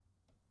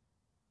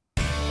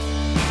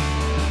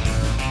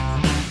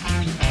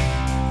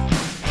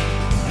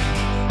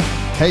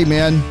Hey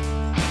men,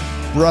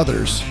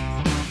 brothers,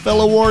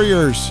 fellow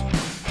warriors,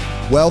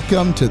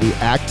 welcome to the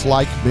Act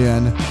Like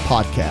Men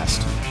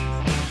podcast.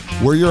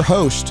 We're your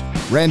hosts,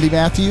 Randy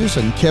Matthews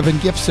and Kevin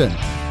Gibson.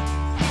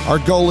 Our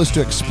goal is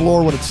to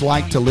explore what it's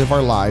like to live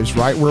our lives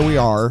right where we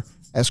are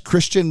as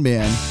Christian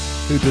men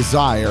who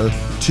desire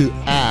to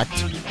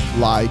act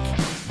like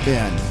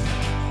men.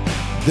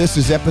 This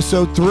is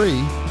episode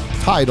 3,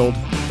 titled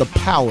The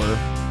Power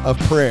of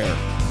Prayer.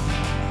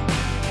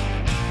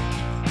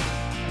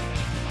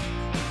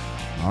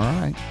 All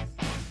right,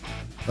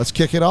 let's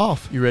kick it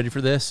off. You ready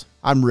for this?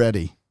 I'm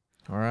ready.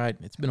 All right.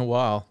 It's been a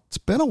while. It's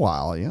been a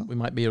while, yeah. We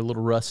might be a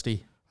little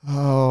rusty.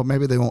 Oh,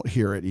 maybe they won't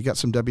hear it. You got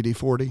some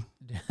WD-40?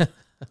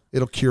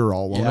 It'll cure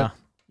all, won't it?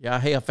 Yeah.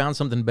 Hey, I found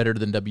something better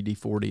than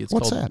WD-40. It's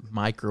What's called that?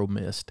 Micro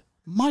Mist.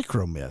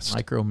 Micro Mist.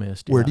 Micro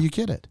Mist. Where yeah. do you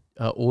get it?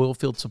 Oil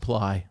Field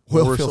Supply.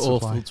 Oil Field Oil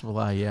Supply. Field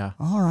Supply, yeah.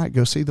 All right,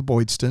 go see the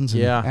Boydstons and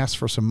Yeah. ask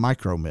for some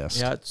Micro Mist.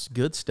 Yeah, it's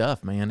good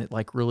stuff, man. It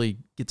like really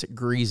gets it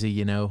greasy,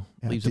 you know.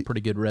 Yeah. Leaves a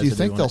pretty good Do residue. you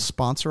think on they'll it.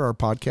 sponsor our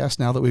podcast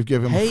now that we've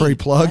given them Hey, a free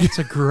plug? That's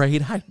a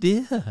great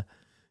idea.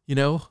 You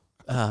know,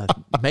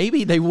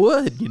 maybe they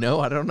would, you know,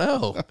 I don't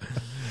know.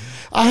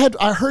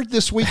 I heard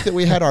this week that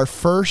we had our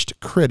first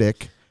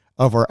critic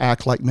of our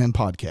Act Like Men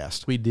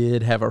podcast. We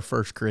did have our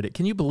first critic.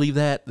 Can you believe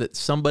that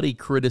somebody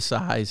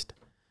criticized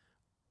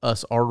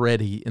us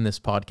already in this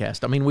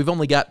podcast? I mean, we've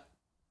only got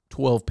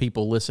 12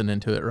 people listening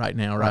to it right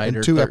now, right? And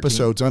Or 2 13.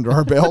 episodes under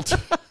our belt.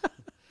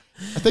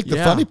 I think the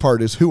Yeah. funny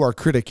part is who our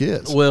critic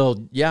is.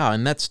 Well, yeah,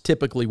 and that's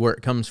typically where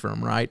it comes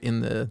from, right?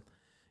 In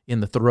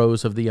the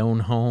throes of the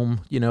own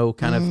home, you know,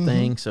 kind of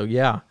thing. So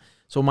yeah.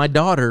 So my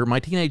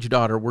teenage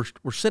daughter,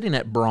 we're sitting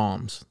at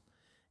Brahms,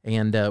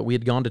 and we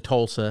had gone to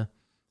Tulsa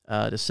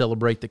to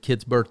celebrate the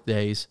kids'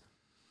 birthdays,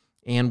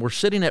 and we're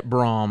sitting at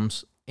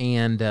Brahms,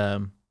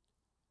 and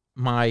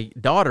my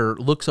daughter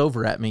looks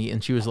over at me,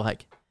 and she was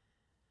like,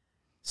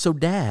 "So,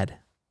 Dad,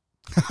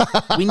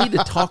 we need to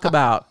talk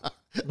about."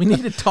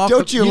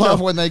 Don't you love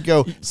when they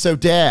go, "So,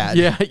 Dad"?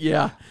 Yeah,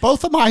 yeah.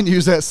 Both of mine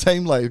use that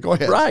same label. Go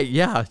ahead. Right,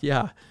 yeah,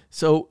 yeah.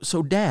 So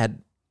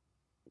Dad,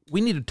 we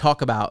need to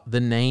talk about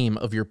the name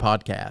of your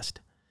podcast.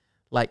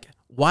 Like,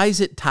 why is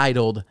it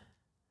titled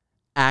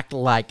Act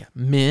Like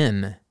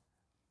Men?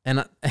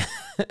 And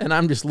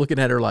I'm just looking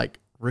at her like,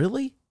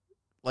 really?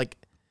 Like,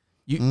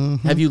 you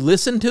have you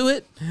listened to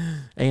it?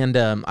 And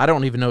I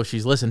don't even know if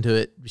she's listened to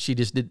it. She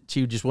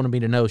just wanted me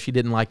to know she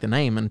didn't like the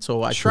name. And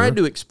so I tried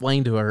to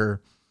explain to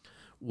her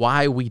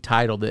why we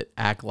titled it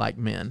Act Like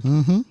Men.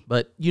 Mm-hmm.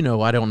 But, you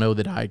know, I don't know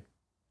that I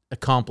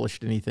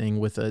accomplished anything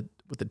with a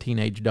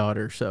teenage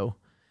daughter. So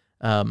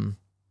I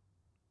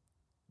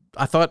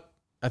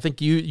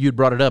think you'd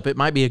brought it up. It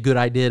might be a good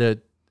idea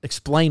to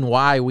explain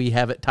why we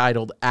have it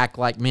titled Act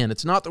Like Men.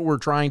 It's not that we're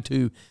trying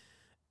to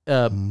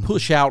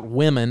push out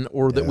women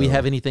or that we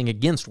have anything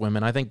against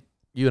women. I think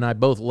you and I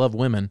both love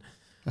women.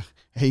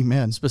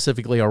 Amen.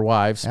 Specifically our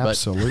wives.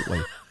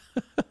 Absolutely.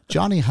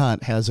 Johnny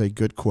Hunt has a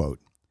good quote.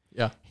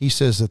 Yeah. He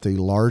says that the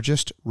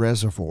largest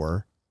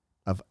reservoir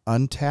of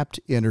untapped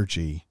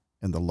energy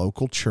in the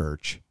local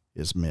church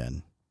is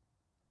men.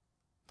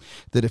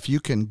 That if you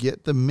can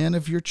get the men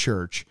of your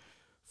church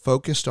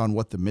focused on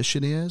what the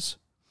mission is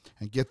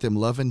and get them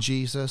loving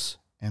Jesus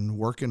and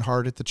working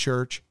hard at the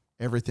church,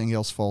 everything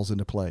else falls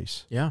into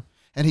place. Yeah.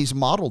 And he's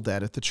modeled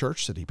that at the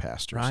church that he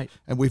pastors. Right.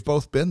 And we've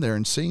both been there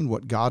and seen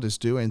what God is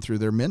doing through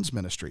their men's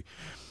ministry.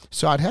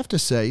 So I'd have to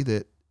say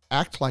that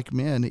Act Like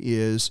Men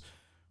is,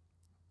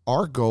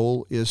 our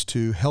goal is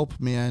to help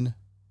men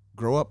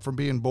grow up from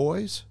being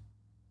boys,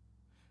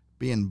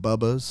 being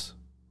bubbas.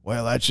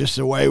 Well, that's just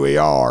the way we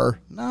are.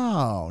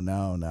 No.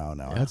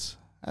 Yeah.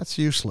 That's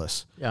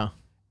useless. Yeah.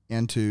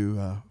 And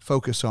to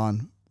focus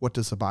on, what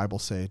does the Bible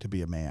say to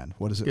be a man?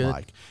 What is it Good.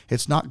 like?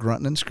 It's not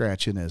grunting and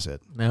scratching, is it?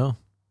 No.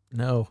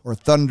 Or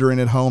thundering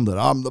at home that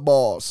I'm the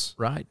boss.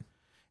 Right.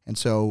 And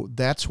so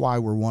that's why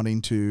we're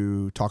wanting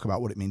to talk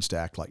about what it means to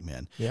act like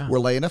men. Yeah. We're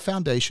laying a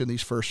foundation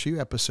these first few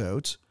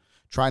episodes,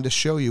 trying to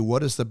show you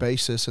what is the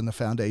basis and the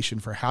foundation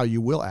for how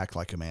you will act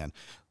like a man.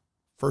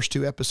 First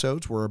 2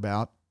 episodes were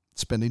about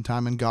spending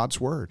time in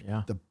God's Word,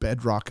 the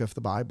bedrock of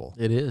the Bible.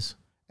 It is.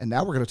 And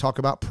now we're going to talk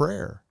about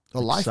prayer,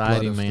 the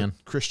lifeblood of the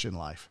Christian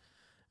life.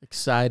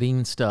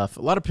 Exciting stuff.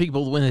 A lot of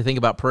people, when they think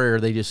about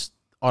prayer, they just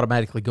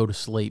automatically go to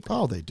sleep.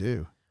 Oh, they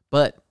do.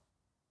 But,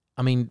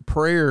 I mean,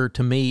 prayer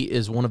to me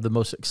is one of the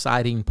most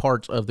exciting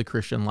parts of the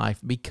Christian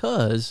life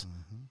because,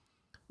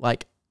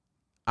 like,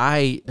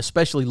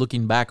 especially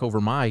looking back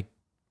over my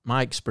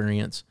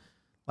experience,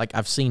 like,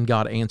 I've seen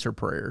God answer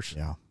prayers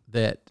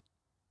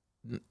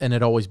and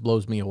it always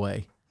blows me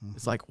away.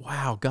 It's like,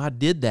 wow, God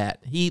did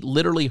that. He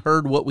literally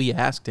heard what we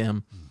asked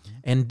him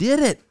and did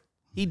it.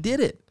 He did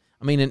it.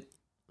 I mean,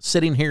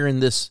 sitting here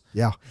in this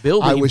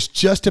building. I was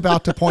just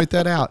about to point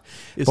that out.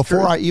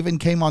 Before I even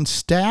came on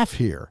staff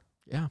here,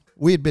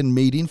 we had been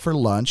meeting for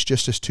lunch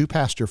just as 2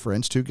 pastor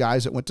friends, 2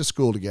 guys that went to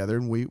school together,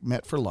 and we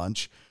met for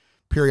lunch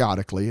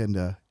periodically.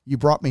 And you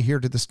brought me here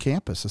to this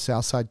campus, the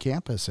Southside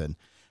campus, and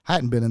I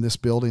hadn't been in this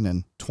building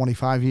in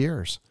 25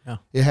 years. Yeah.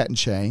 It hadn't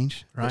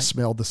changed. Right. It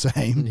smelled the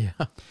same.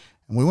 Yeah.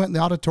 And we went in the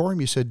auditorium.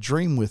 You said,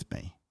 dream with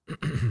me.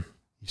 You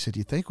said,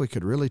 you think we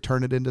could really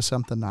turn it into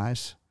something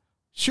nice?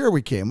 Sure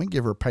we can. We can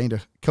give her a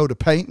coat of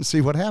paint and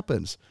see what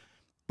happens.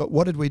 But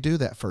what did we do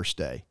that first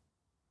day?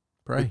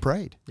 Pray. We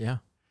prayed. Yeah.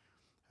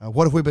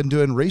 What have we been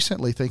doing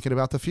recently thinking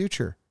about the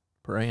future?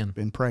 Praying.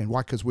 Been praying.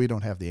 Why? Because we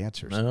don't have the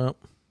answers. No,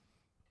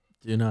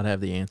 do not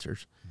have the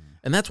answers.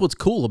 And that's what's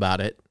cool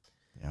about it,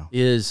 Yeah.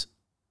 is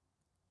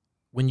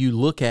when you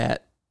look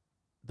at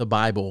the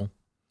Bible,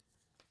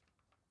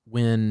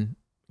 when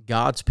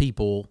God's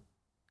people,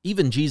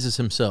 even Jesus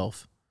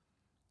himself,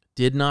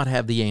 did not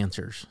have the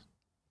answers.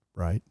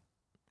 Right.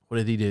 What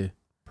did he do?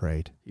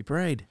 Prayed. He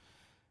prayed.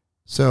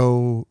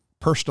 So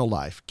personal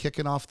life,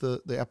 kicking off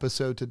the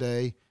episode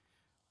today.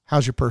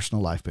 How's your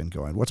personal life been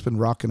going? What's been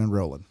rocking and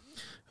rolling?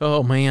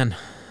 Oh, man.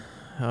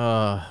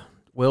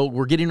 Well,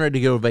 we're getting ready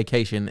to go on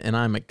vacation, and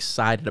I'm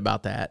excited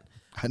about that.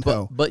 I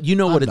know. But you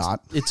know what?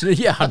 It's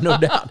yeah, no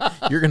doubt.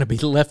 You're going to be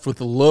left with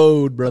a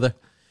load, brother.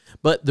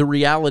 But the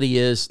reality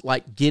is,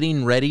 like,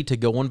 getting ready to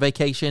go on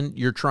vacation,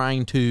 you're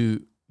trying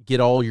to get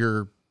all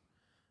your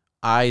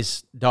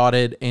I's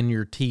dotted and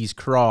your T's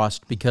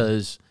crossed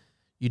because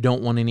you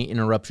don't want any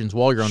interruptions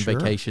while you're on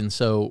vacation.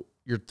 So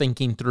you're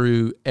thinking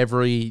through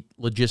every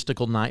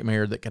logistical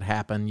nightmare that could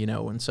happen, you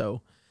know, and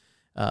so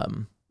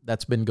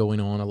that's been going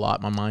on a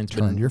lot. My mind's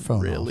been your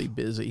phone really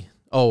busy.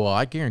 Oh, well,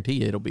 I guarantee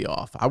you it'll be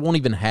off. I won't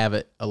even have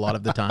it a lot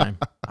of the time.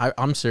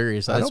 I'm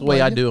serious. That's the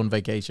way I do on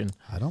vacation.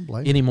 I don't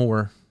blame you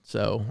anymore.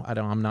 So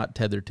I'm not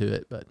tethered to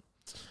it, but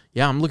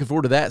yeah, I'm looking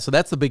forward to that. So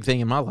that's the big thing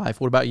in my life.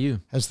 What about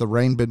you? Has the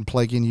rain been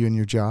plaguing you in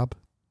your job?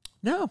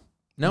 No,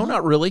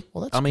 not really.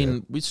 Well, that's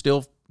good. We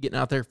still getting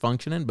out there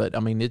functioning, but I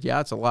mean,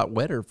 it's a lot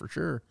wetter for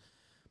sure.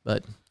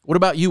 But what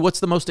about you? What's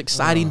the most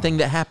exciting thing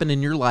that happened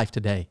in your life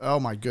today? Oh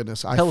my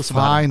goodness. Tell us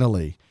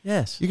finally.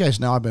 Yes. You guys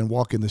know I've been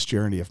walking this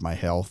journey of my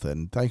health,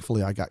 and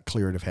thankfully I got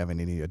cleared of having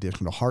any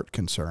additional heart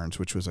concerns,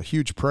 which was a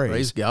huge praise.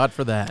 Praise God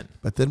for that.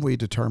 But then we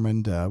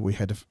determined we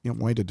had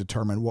to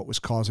determine what was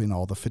causing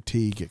all the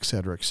fatigue, et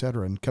cetera,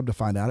 and come to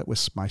find out it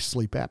was my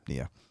sleep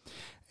apnea.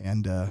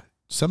 And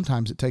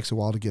sometimes it takes a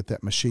while to get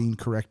that machine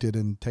corrected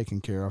and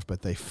taken care of,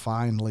 but they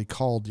finally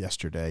called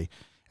yesterday.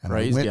 And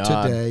Praise I went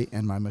God. today,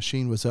 and my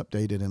machine was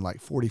updated in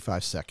like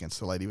 45 seconds.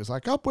 The lady was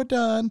like, "Oh, we're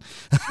done."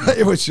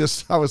 It was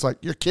just, I was like,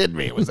 "You're kidding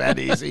me? It was that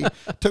easy?"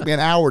 It took me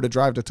an hour to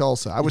drive to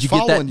Tulsa. I was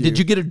following you. Did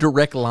you get a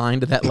direct line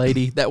to that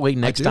lady? That way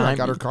next time. I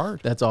got her card.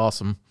 That's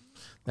awesome.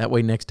 That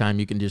way next time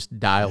you can just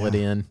dial it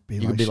in.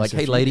 You can be like,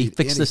 "Hey, "If you lady, need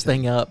fix this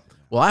anything." thing up."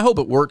 Well, I hope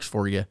it works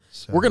for you.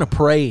 So, we're going to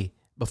pray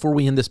before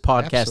we end this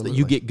podcast that you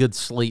Absolutely. get good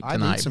sleep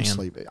tonight, I need some man.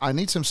 sleep. I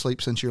need some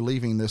sleep since you're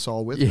leaving this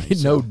all with Yeah, me.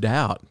 So no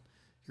doubt.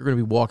 You're going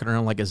to be walking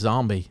around like a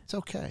zombie. it's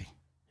okay.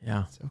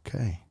 Yeah. It's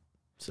okay.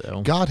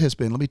 So God has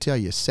been, let me tell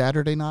you,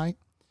 Saturday night,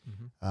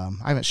 I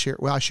haven't shared,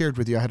 well, I shared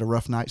with you, I had a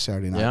rough night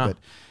Saturday night, Yeah.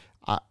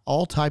 but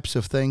all types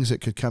of things that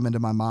could come into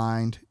my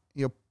mind.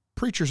 You know,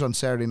 preachers on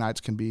Saturday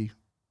nights can be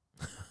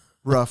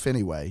rough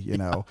anyway, you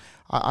know.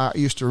 I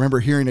used to remember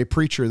hearing a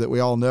preacher that we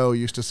all know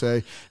used to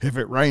say, if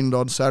it rained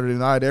on Saturday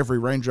night, every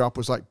raindrop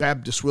was like,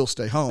 Baptist will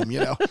stay home, you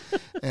know.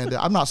 And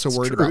I'm not so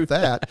worried about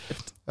that.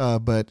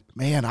 But,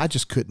 man, I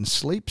just couldn't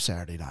sleep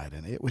Saturday night,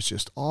 and it was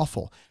just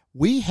awful.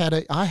 I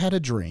had a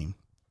dream.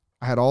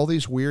 I had all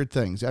these weird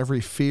things,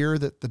 every fear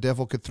that the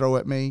devil could throw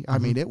at me. I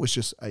mean, it was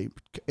just and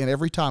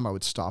every time I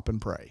would stop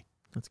and pray.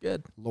 that's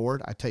good.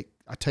 Lord, I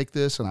take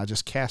this and I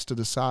just cast it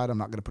aside. I'm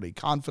not going to put any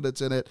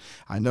confidence in it.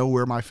 I know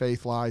where my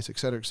faith lies, et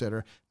cetera, et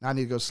cetera. Now I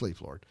need to go to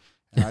sleep, Lord.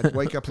 And I'd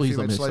wake up a Please few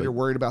let me minutes later sleep.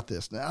 worried about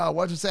this. No,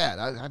 what was that?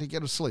 I didn't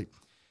get to sleep.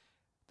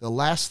 The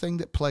last thing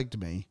that plagued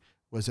me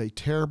was a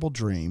terrible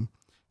dream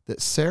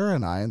that Sarah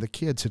and I and the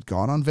kids had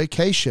gone on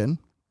vacation,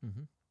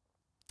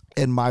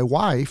 and my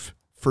wife,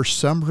 for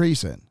some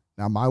reason,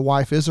 now my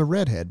wife is a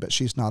redhead, but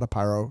she's not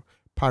a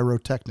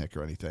pyrotechnic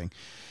or anything.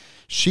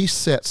 She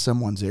set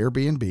someone's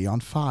Airbnb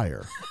on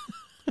fire.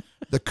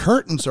 The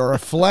curtains are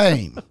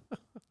aflame.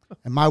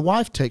 And my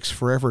wife takes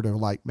forever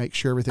to make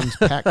sure everything's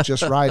packed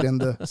just right in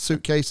the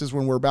suitcases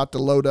when we're about to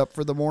load up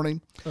for the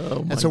morning.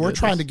 Oh, my And so we're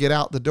trying to get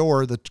out the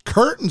door. The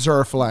curtains are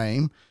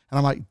aflame. And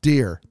I'm like,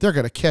 dear, they're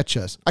going to catch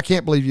us. I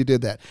can't believe you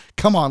did that.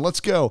 Come on, let's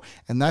go.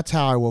 And that's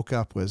how I woke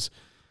up, was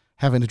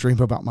having a dream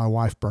about my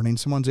wife burning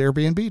someone's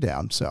Airbnb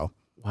down. So,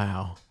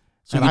 wow.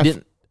 So and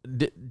you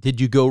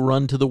did you go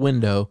run to the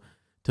window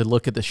to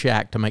look at the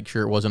shack to make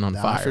sure it wasn't on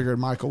fire? I figured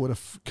Michael would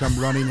have come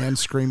running in,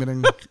 screaming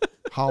and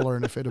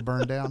hollering if it had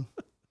burned down.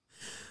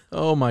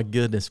 Oh my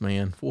goodness,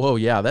 man. Whoa,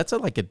 yeah, that's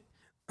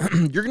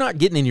you're not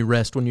getting any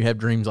rest when you have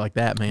dreams like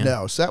that, man.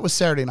 No, so that was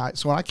Saturday night.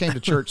 So when I came to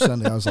church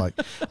Sunday, I was like,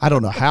 I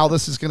don't know how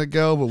this is going to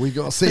go, but we're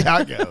going to see how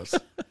it goes.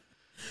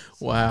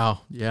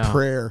 Wow, yeah.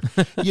 Prayer.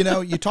 You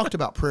know, you talked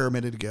about prayer a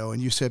minute ago,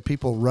 and you said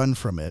people run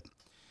from it.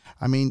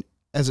 I mean,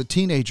 as a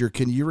teenager,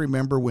 can you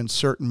remember when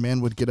certain men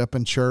would get up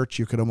in church,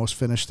 you could almost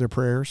finish their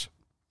prayers?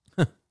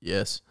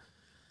 Yes.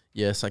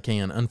 Yes, I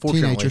can.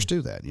 Unfortunately. Teenagers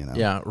do that, you know.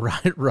 Yeah,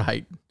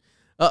 right.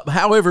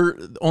 However,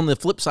 on the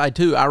flip side,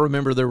 too, I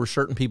remember there were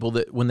certain people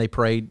that when they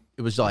prayed,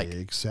 it was like,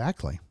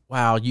 Exactly.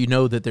 wow, you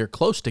know that they're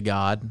close to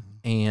God,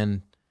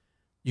 and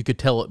You could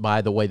tell it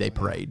by the way they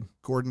prayed.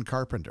 Gordon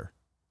Carpenter.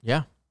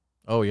 Yeah.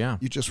 Oh, yeah.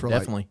 You just were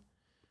definitely.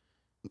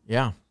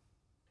 Yeah.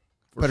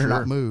 Better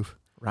not move.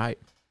 Right.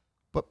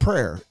 But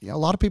prayer, a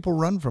lot of people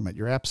run from it.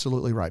 You're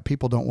absolutely right.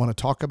 People don't want to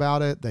talk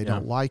about it. They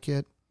don't like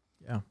it.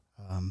 Yeah.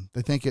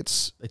 They think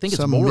it's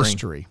some boring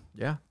mystery.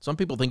 Yeah. Some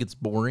people think it's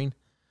boring.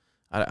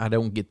 I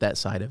don't get that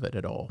side of it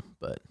at all.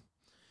 But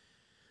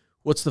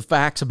what's the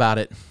facts about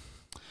it?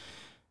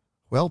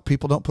 Well,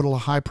 people don't put a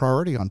high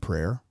priority on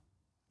prayer.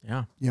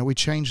 Yeah. We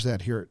changed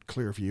that here at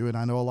Clearview, and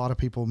I know a lot of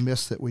people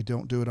miss that we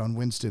don't do it on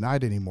Wednesday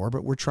night anymore,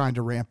 but we're trying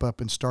to ramp up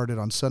and start it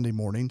on Sunday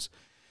mornings,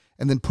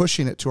 and then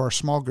pushing it to our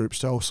small groups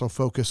to also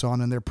focus on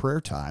in their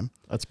prayer time.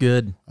 That's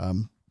good.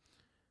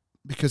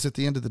 Because at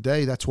the end of the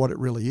day, that's what it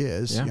really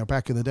is. Yeah.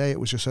 Back in the day, it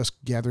was just us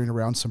gathering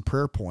around some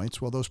prayer points.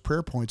 Well, those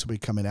prayer points will be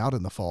coming out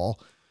in the fall.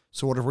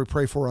 So whatever we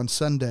pray for on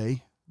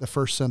Sunday, the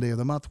first Sunday of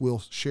the month,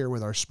 we'll share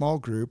with our small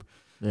group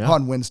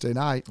on Wednesday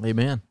night.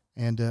 Amen.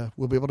 And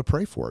we'll be able to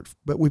pray for it.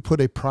 But we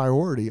put a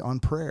priority on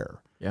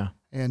prayer. Yeah.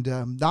 And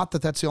not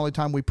that that's the only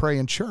time we pray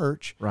in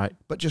church. Right.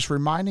 But just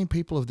reminding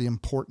people of the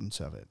importance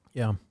of it.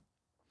 Yeah.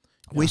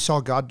 We saw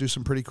God do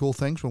some pretty cool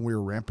things when we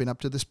were ramping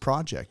up to this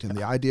project. And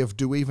the idea of,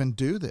 do we even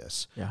do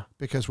this? Yeah.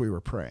 Because we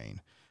were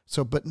praying.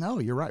 So, but no,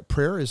 you're right.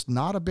 Prayer is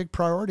not a big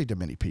priority to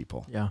many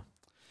people. Yeah.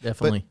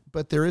 Definitely.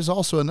 But there is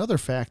also another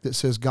fact that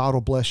says God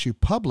will bless you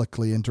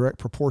publicly in direct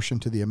proportion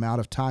to the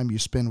amount of time you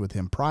spend with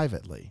him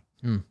privately.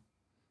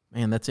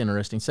 Man, that's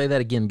interesting. Say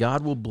that again.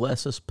 God will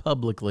bless us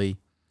publicly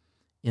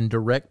in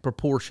direct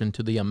proportion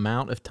to the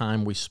amount of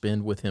time we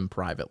spend with him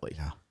privately.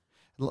 Yeah.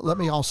 Let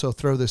me also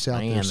throw this out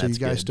there so you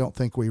guys don't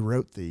think we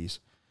wrote these.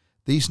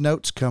 These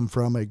notes come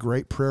from a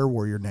great prayer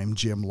warrior named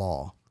Jim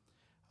Law.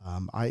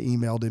 I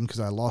emailed him because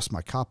I lost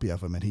my copy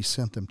of them, and he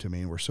sent them to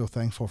me, and we're so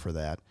thankful for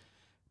that.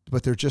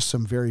 But they're just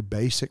some very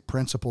basic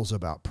principles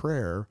about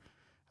prayer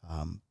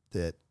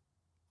that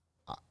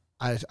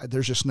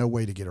there's just no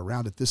way to get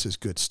around it. This is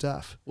good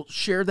stuff. Well,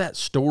 share that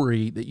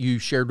story that you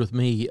shared with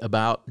me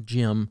about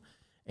Jim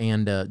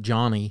and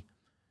Johnny,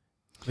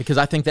 because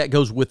I think that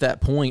goes with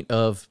that point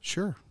of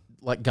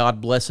like God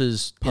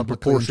blesses in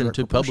proportion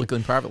to publicly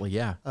and privately.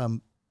 Yeah.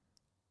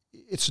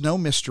 It's no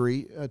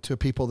mystery to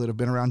people that have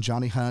been around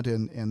Johnny Hunt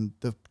and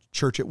the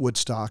church at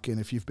Woodstock,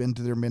 and if you've been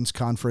to their men's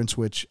conference,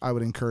 which I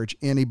would encourage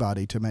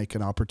anybody to make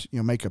an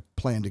make a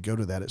plan to go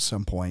to that at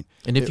some point.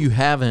 And if you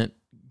haven't,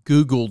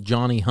 Google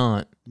Johnny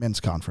Hunt men's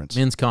conference,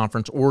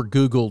 or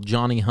Google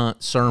Johnny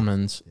Hunt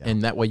sermons,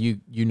 and that way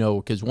you know,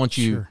 because once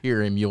you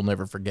hear him, you'll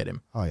never forget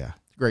him. Oh yeah,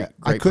 great.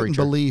 I couldn't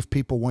believe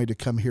people wanted to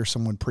come hear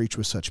someone preach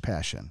with such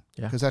passion,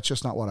 because that's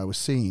just not what I was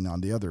seeing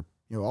on the other.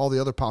 All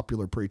the other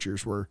popular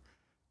preachers were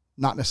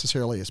not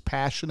necessarily as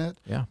passionate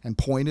and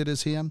pointed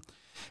as him,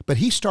 but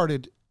he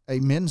started a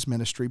men's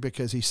ministry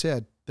because he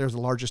said there's the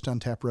largest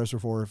untapped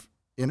reservoir of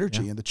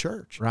energy in the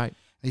church. Right. And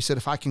he said,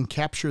 if I can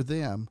capture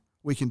them,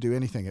 we can do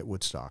anything at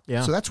Woodstock.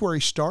 Yeah. So that's where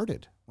he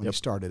started when he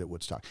started at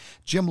Woodstock.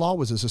 Jim Law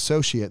was his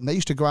associate, and they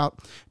used to go out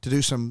to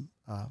do some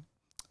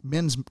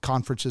men's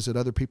conferences at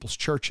other people's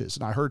churches.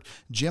 And I heard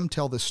Jim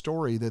tell this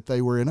story that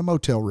they were in a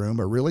motel room,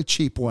 a really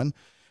cheap one,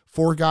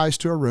 4 guys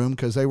to a room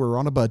because they were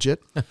on a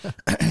budget,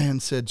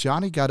 and said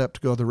Johnny got up to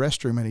go to the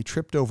restroom, and he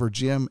tripped over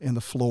Jim in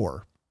the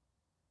floor.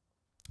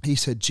 He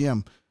said,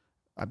 Jim,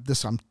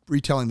 I'm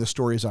retelling the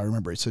story as I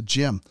remember. He said,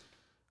 Jim,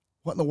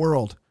 what in the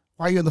world?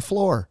 Why are you on the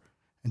floor?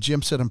 And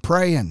Jim said, I'm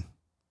praying.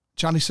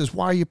 Johnny says,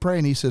 why are you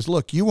praying? He says,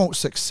 look, you won't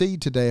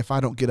succeed today if I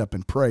don't get up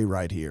and pray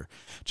right here.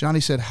 Johnny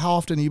said, how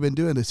often have you been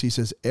doing this? He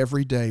says,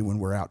 every day when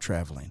we're out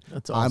traveling.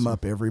 That's awesome. I'm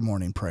up every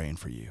morning praying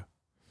for you.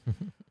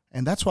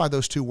 And that's why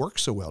those two work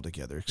so well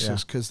together,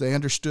 because they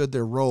understood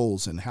their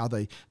roles and how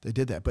they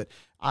did that. But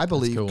I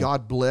believe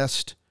God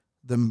blessed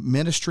the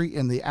ministry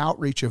and the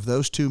outreach of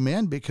those two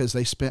men because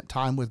they spent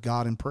time with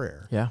God in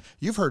prayer. Yeah.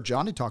 You've heard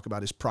Johnny talk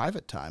about his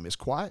private time, his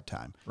quiet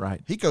time.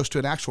 Right. He goes to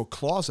an actual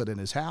closet in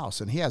his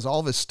house, and he has all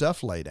of his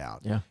stuff laid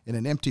out in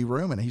an empty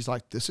room, and he's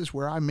like, this is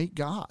where I meet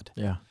God.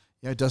 Yeah.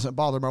 It doesn't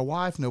bother my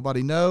wife.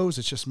 Nobody knows.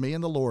 It's just me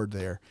and the Lord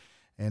there.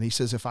 And he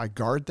says, if I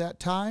guard that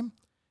time,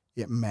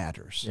 it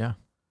matters. Yeah.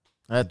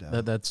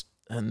 That's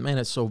man,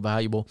 it's so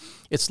valuable.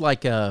 It's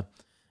like I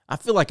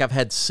feel like I've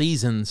had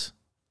seasons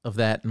of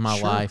that in my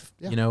life,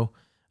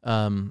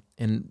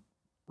 and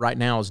right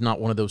now is not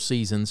one of those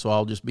seasons, so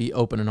I'll just be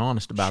open and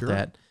honest about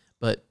that.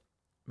 But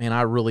man,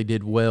 I really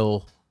did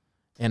well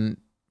and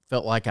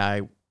felt like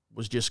I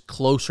was just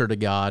closer to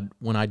God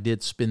when I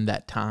did spend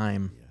that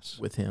time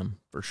with him,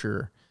 for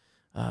sure.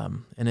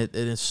 And it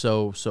is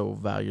so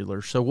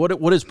valuable. So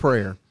what is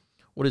prayer?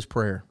 What is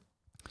prayer?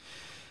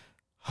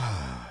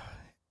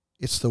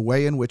 It's the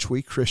way in which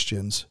we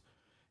Christians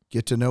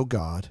get to know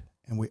God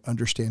and we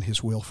understand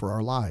his will for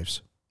our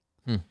lives.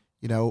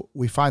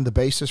 We find the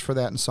basis for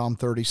that in Psalm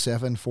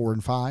 37, 4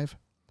 and 5.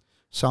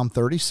 Psalm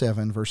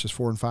 37, verses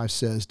 4 and 5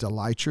 says,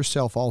 delight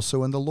yourself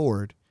also in the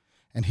Lord,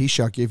 and he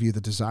shall give you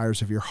the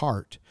desires of your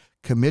heart.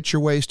 Commit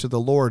your ways to the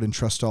Lord and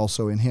trust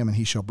also in him, and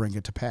he shall bring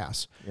it to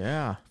pass.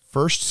 Yeah.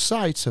 First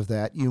sights of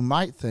that, you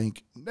might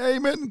think,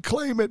 name it and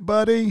claim it,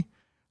 buddy.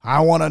 I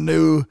want a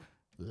new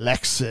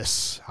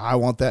Lexus. I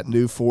want that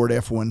new Ford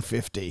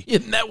F-150.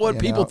 Isn't that what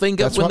people think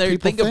of when they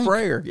think of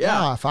prayer?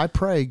 Yeah. If I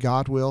pray,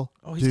 God will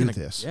do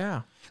this.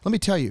 Yeah. Let me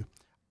tell you,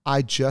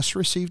 I just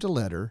received a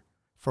letter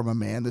from a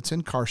man that's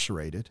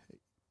incarcerated.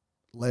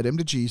 Led him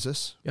to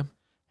Jesus. Yep.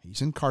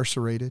 He's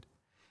incarcerated,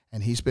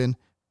 and he's been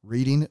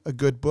reading a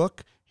good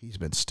book. He's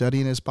been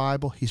studying his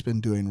Bible. He's been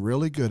doing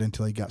really good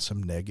until he got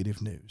some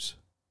negative news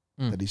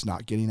that he's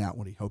not getting out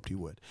what he hoped he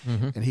would.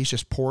 Mm-hmm. And he's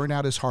just pouring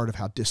out his heart of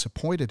how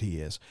disappointed he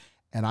is.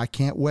 And I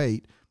can't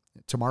wait.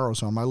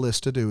 Tomorrow's on my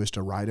list to do is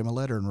to write him a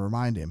letter and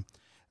remind him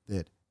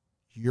that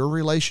your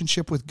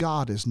relationship with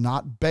God is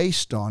not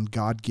based on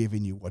God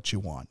giving you what you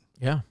want.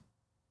 Yeah.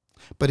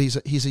 But he's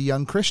a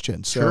young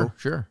Christian, so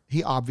sure.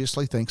 He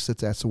obviously thinks that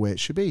that's the way it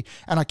should be.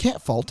 And I can't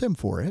fault him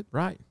for it.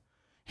 Right.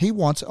 He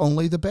wants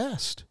only the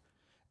best.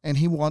 And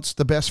he wants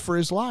the best for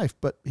his life,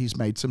 but he's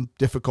made some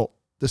difficult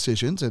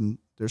decisions and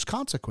there's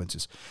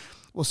consequences.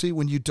 Well, see,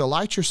 when you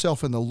delight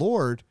yourself in the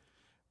Lord,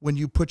 when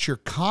you put your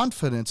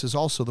confidence is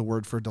also the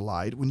word for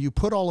delight. When you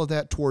put all of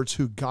that towards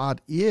who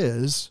God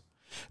is,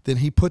 then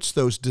he puts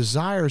those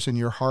desires in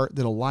your heart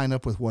that'll line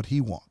up with what he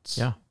wants.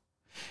 Yeah.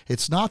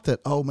 It's not that,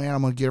 oh man,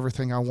 I'm going to get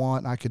everything I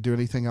want and I could do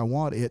anything I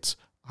want. It's,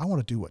 I want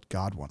to do what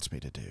God wants me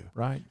to do.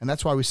 Right. And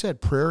that's why we said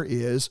prayer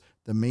is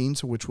the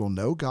means in which we'll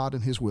know God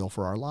and his will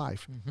for our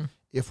life. Mm-hmm.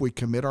 If we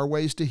commit our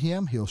ways to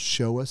him, he'll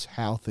show us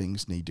how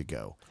things need to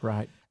go.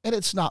 Right. And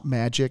it's not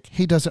magic.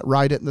 He doesn't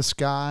write it in the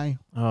sky.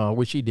 Oh, I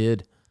wish he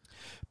did.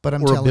 But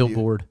I'm or a telling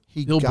billboard.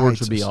 you, Billboards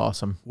would be us.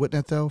 awesome.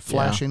 Wouldn't it though?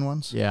 Flashing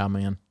ones? Yeah,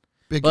 man.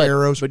 Big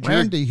arrows. But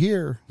Randy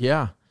here.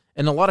 Yeah.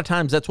 And a lot of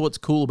times that's what's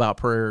cool about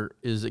prayer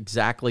is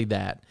exactly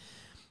that.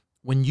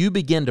 When you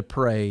begin to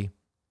pray,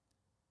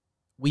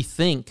 we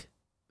think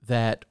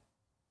that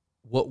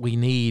what we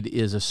need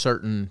is a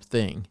certain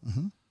thing.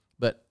 Mm-hmm.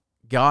 But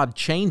God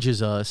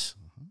changes us.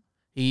 Mm-hmm.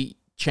 He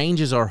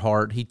changes our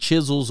heart. He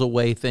chisels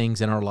away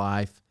things in our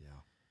life.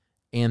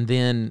 Yeah. And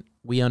then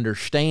we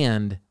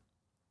understand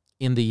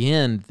in the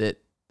end that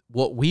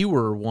what we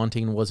were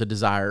wanting was a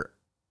desire,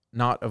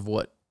 not of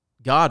what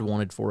God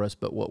wanted for us,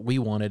 but what we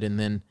wanted. And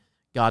then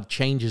God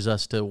changes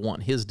us to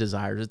want his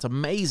desires. It's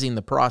amazing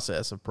the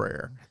process of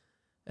prayer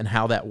and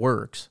how that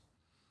works.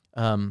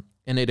 And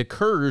it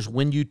occurs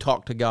when you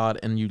talk to God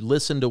and you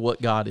listen to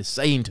what God is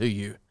saying to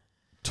you.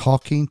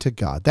 Talking to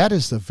God. That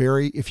is the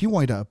very, if you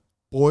want to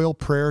boil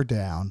prayer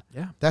down,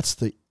 that's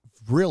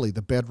really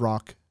the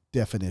bedrock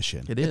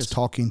definition. It's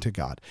talking to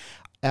God.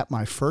 At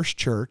my first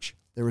church,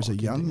 there was a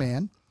young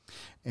man,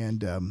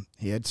 and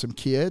he had some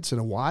kids and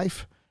a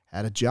wife,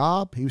 had a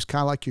job. He was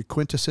kind of like your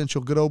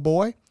quintessential good old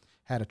boy,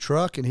 had a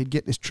truck, and he'd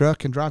get in his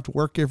truck and drive to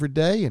work every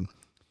day. And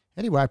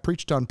anyway, I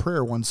preached on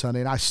prayer one Sunday,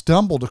 and I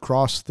stumbled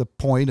across the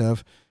point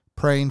of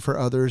praying for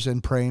others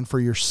and praying for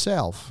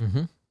yourself.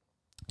 Mm-hmm.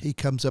 He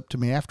comes up to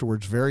me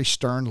afterwards very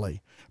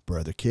sternly,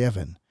 Brother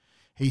Kevin.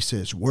 He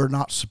says, we're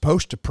not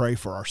supposed to pray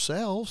for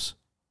ourselves.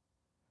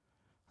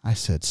 I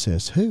said,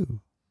 says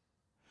who?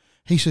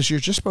 He says, you're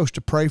just supposed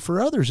to pray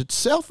for others. It's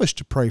selfish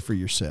to pray for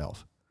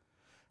yourself.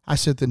 I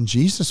said, then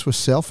Jesus was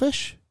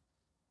selfish?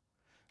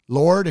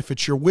 Lord, if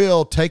it's your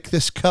will, take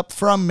this cup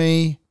from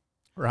me.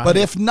 Right. But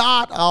if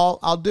not,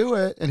 I'll do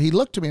it. And he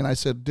looked at me and I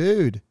said,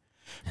 dude,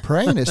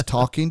 praying is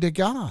talking to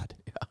God.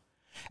 Yeah.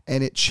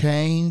 And it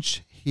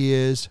changed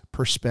his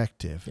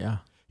perspective. Yeah.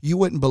 You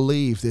wouldn't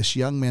believe this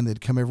young man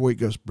that come every week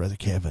goes, Brother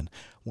Kevin,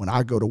 when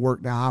I go to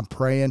work now, I'm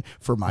praying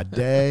for my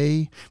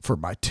day, for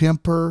my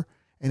temper.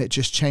 And it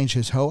just changed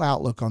his whole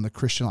outlook on the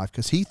Christian life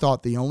because he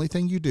thought the only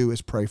thing you do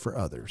is pray for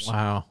others.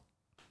 Wow.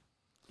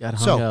 Got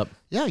hung up.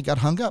 Yeah, he got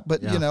hung up.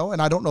 But, you know, and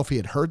I don't know if he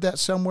had heard that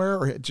somewhere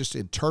or had just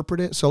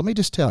interpreted it. So let me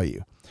just tell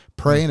you,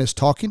 praying is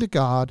talking to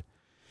God.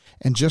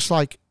 And just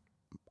like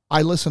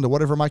I listen to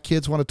whatever my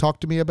kids want to talk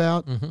to me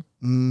about,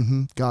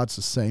 God's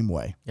the same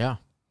way. Yeah.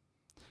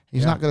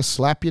 He's not going to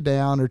slap you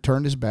down or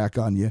turn his back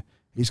on you.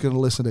 He's going to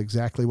listen to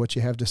exactly what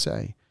you have to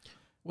say.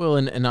 Well,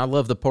 and I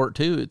love the part,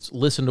 too. It's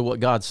listen to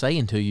what God's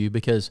saying to you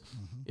because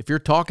if you're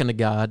talking to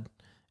God,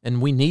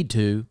 and we need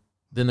to,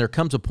 then there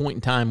comes a point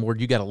in time where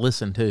you got to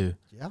listen too.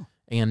 Yeah.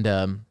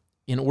 And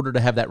in order to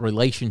have that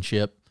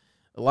relationship,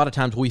 a lot of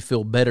times we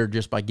feel better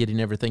just by getting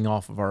everything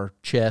off of our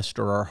chest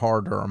or our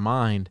heart or our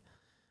mind.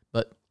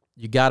 But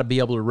you got to be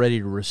able to ready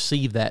to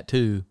receive that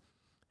too.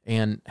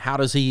 And how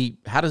does he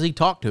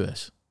talk to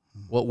us?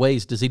 What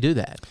ways does he do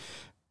that?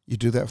 You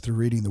do that through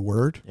reading the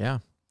Word. Yeah.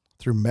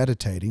 Through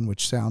meditating,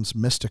 which sounds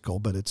mystical,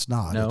 but it's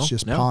not. No, it's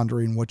just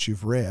pondering what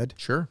you've read.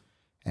 Sure.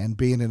 And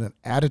being in an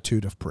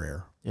attitude of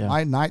prayer. Yeah.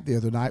 My night the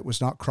other night was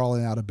not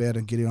crawling out of bed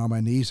and getting on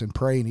my knees and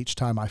praying each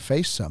time I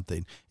faced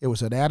something. It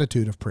was an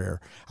attitude of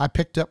prayer. I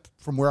picked up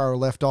from where I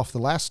left off the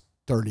last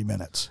 30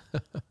 minutes.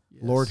 Yes.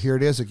 Lord, here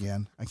it is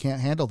again. I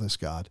can't handle this,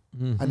 God.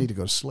 I need to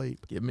go to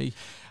sleep. Give me.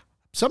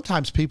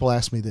 Sometimes people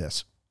ask me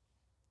this.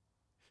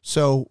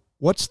 So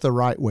what's the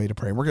right way to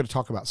pray? And we're going to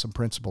talk about some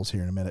principles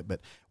here in a minute, but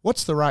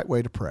what's the right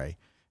way to pray?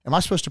 Am I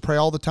supposed to pray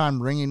all the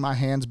time, wringing my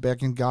hands,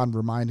 begging God, and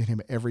reminding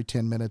him every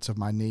 10 minutes of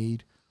my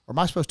need? Or am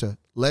I supposed to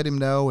let him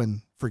know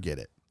and forget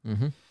it?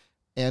 Mm-hmm.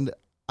 And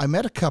I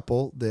met a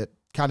couple that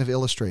kind of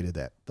illustrated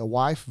that. The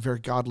wife, very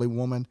godly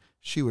woman,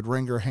 she would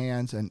wring her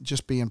hands and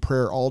just be in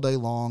prayer all day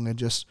long. And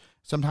just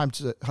sometimes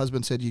the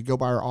husband said, you'd go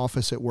by her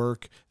office at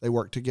work. They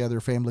work together,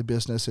 family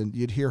business, and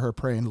you'd hear her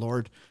praying,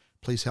 Lord,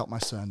 please help my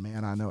son,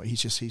 man. I know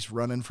he's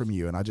running from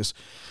you. And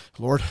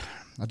Lord,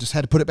 I just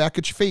had to put it back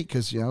at your feet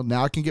because,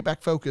 now I can get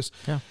back focused.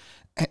 Yeah.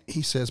 And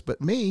he says, but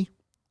me,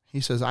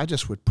 he says, I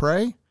just would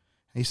pray.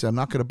 He said, I'm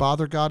not going to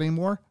bother God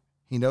anymore.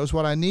 He knows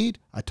what I need.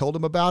 I told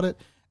him about it.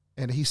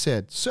 And he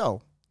said,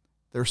 so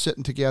they're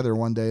sitting together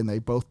one day and they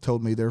both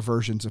told me their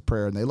versions of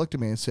prayer. And they looked at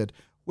me and said,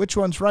 which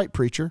one's right,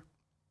 preacher?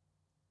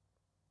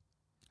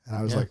 And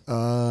I was like,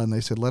 and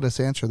they said, let us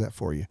answer that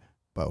for you.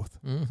 Both.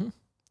 Mm-hmm.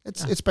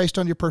 It's based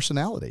on your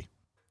personality.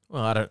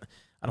 Well, I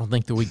don't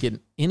think that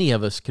any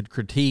of us could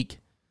critique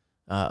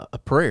a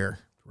prayer.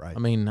 Right. I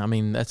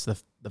mean, that's the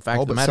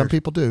fact of the but matter. some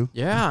people do.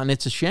 Yeah, and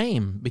it's a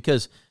shame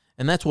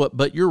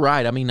but you're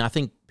right. I mean, I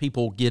think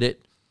people get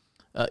it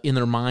in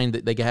their mind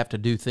that they have to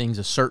do things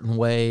a certain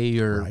way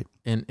Right.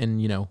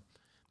 and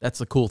that's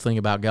the cool thing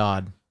about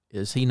God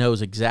is he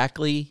knows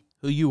exactly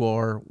who you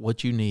are,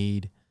 what you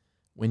need,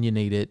 when you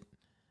need it,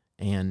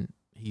 and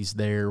he's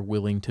there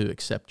willing to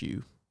accept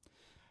you.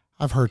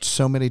 I've heard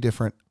so many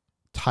different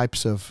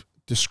types of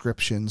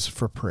descriptions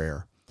for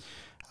prayer.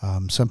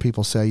 Some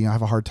people say, I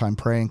have a hard time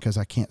praying because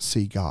I can't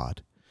see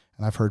God.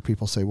 And I've heard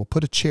people say, well,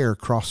 put a chair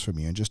across from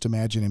you and just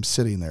imagine him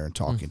sitting there and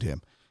talking to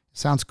him. It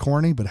sounds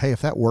corny, but hey,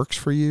 if that works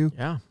for you,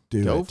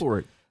 Go for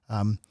it.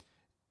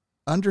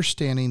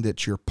 Understanding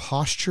that your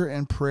posture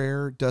in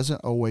prayer doesn't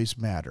always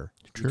matter.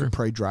 True. You can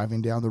pray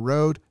driving down the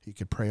road. You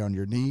could pray on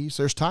your knees.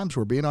 There's times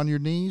where being on your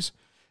knees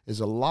is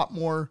a lot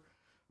more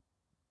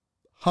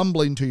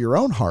humbling to your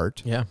own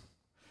heart. Yeah.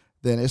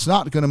 Then it's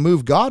not going to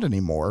move God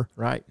anymore.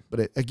 Right. But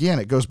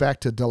it goes back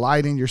to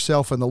delighting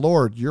yourself in the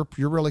Lord. You're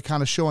really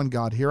kind of showing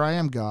God, here I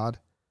am, God.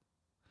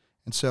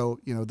 And so,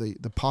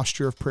 the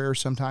posture of prayer,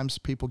 sometimes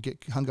people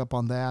get hung up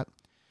on that.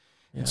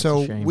 Yeah, and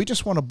so it's a shame. we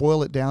just want to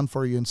boil it down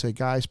for you and say,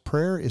 guys,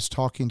 prayer is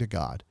talking to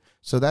God.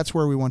 So that's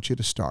where we want you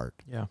to start.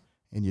 Yeah.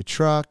 In your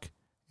truck,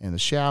 in the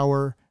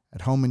shower,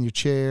 at home in your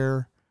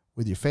chair,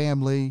 with your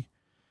family.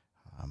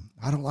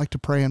 I don't like to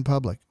pray in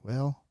public.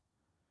 Well,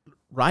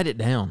 Write it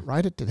down.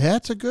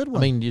 That's a good one.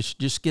 I mean,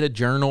 just get a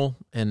journal,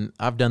 and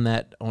I've done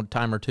that on a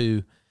time or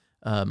two.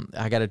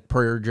 I got a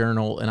prayer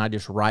journal, and I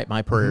just write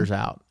my prayers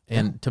out.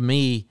 And to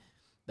me,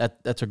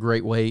 that's a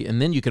great way.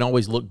 And then you can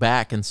always look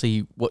back and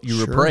see what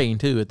you were praying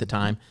to at the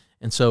time.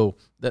 And so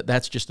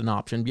that's just an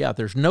option. Yeah,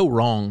 there's no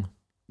wrong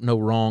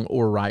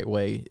or right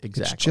way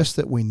exactly. It's just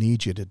that we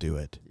need you to do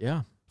it.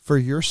 Yeah. For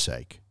your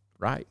sake.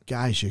 Right.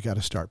 Guys, you got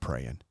to start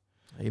praying.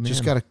 Amen.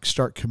 Just got to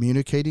start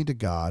communicating to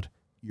God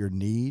your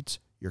needs,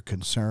 your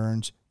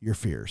concerns, your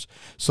fears.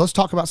 So let's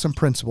talk about some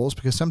principles,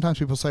 because sometimes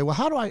people say, well,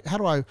 how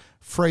do I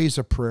phrase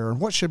a prayer and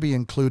what should be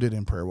included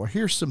in prayer? Well,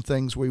 here's some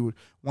things we would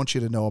want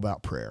you to know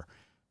about prayer.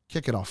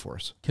 Kick it off for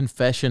us.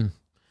 Confession.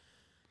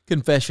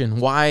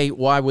 Why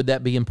would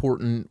that be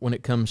important when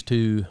it comes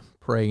to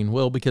praying?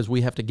 Well, because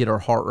we have to get our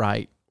heart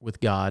right with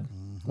God.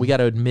 Mm-hmm. We got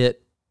to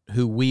admit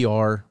who we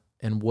are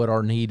and what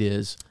our need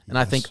is. And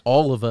I think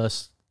all of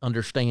us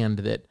understand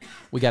that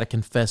we got to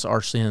confess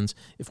our sins.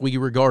 If we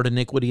regard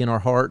iniquity in our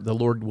heart, the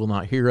Lord will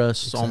not hear us.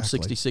 Psalm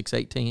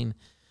 66:18.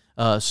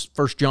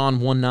 1 John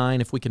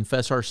 1:9, if we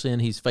confess our sin,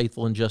 he's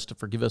faithful and just to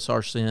forgive us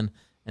our sin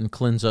and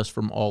cleanse us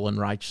from all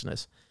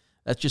unrighteousness.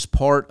 That's just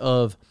part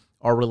of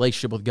our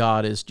relationship with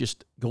God, is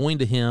just going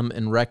to him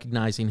and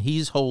recognizing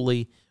he's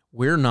holy,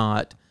 we're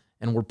not,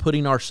 and we're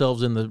putting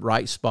ourselves in the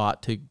right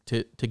spot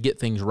to get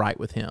things right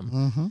with him.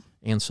 Mm-hmm.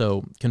 And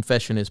so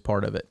confession is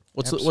part of it.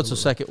 What's the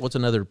second? What's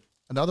another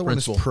principle? One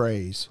is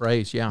praise.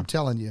 Praise, yeah. I'm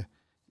telling you,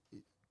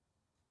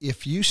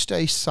 if you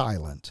stay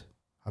silent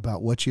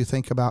about what you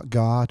think about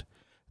God,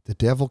 the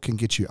devil can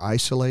get you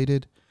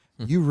isolated.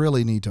 You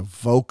really need to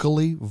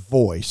vocally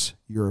voice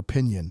your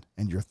opinion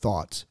and your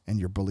thoughts and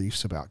your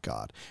beliefs about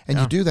God. And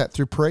you do that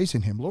through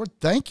praising him. Lord,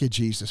 thank you,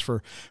 Jesus,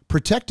 for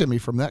protecting me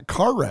from that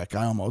car wreck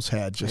I almost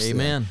had just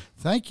Amen. then.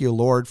 Thank you,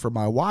 Lord, for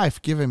my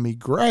wife giving me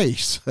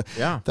grace.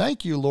 Yeah.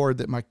 Thank you, Lord,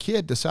 that my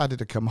kid decided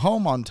to come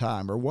home on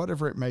time, or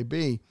whatever it may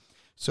be.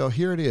 So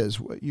here it is.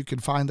 You can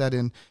find that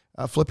in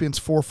Philippians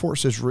 4:4. It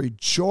says,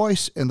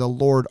 rejoice in the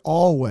Lord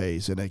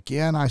always. And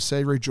again, I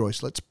say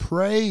rejoice. Let's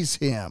praise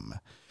him.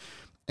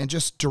 And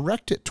just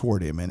direct it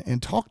toward him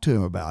and talk to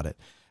him about it.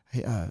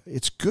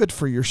 It's good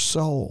for your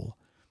soul.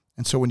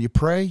 And so when you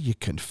pray, you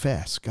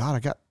confess.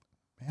 God,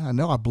 I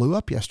know I blew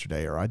up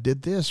yesterday, or I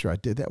did this, or I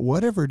did that.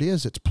 Whatever it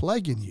is that's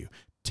plaguing you,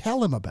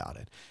 tell him about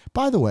it.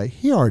 By the way,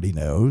 he already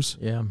knows.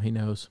 Yeah, he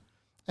knows.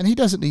 And he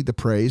doesn't need the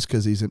praise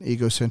because he's an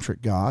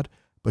egocentric God.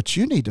 But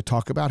you need to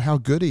talk about how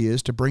good he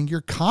is to bring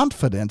your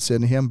confidence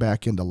in him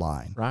back into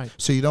line. Right.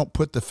 So you don't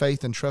put the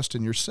faith and trust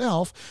in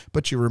yourself,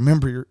 but you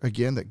remember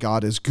again that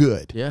God is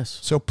good. Yes.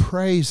 So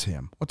praise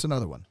him. What's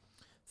another one?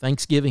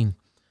 Thanksgiving.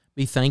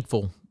 Be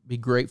thankful. Be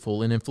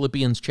grateful. And in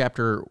Philippians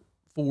chapter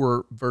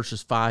 4,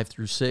 verses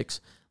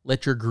 5-6,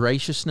 let your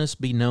graciousness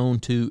be known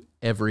to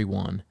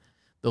everyone.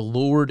 The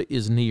Lord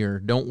is near.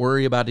 Don't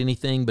worry about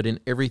anything, but in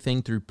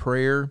everything through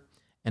prayer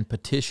and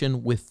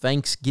petition with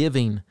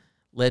thanksgiving.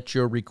 Let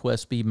your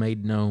requests be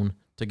made known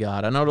to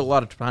God. I know a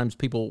lot of times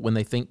people, when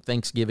they think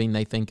Thanksgiving,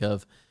 they think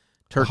of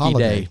Turkey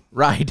Day.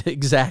 Right,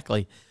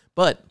 exactly.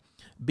 But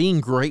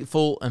being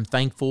grateful and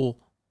thankful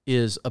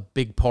is a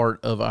big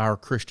part of our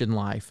Christian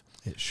life.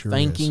 It sure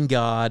Thanking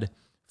God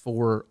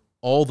for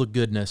all the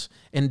goodness.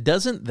 And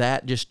doesn't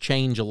that just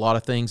change a lot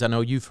of things? I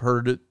know you've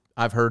heard it.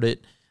 I've heard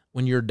it.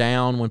 When you're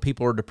down, when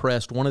people are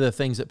depressed, one of the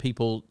things that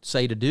people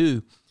say to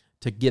do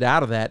to get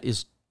out of that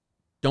is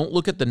don't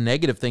look at the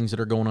negative things that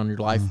are going on in your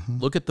life.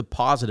 Look at the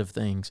positive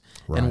things.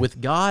 Right. And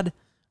with God,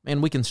 man,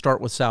 we can start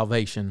with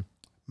salvation.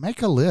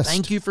 Make a list.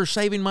 Thank you for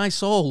saving my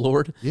soul,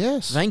 Lord.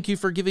 Yes. Thank you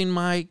for giving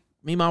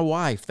me my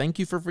wife. Thank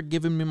you for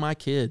forgiving me my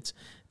kids.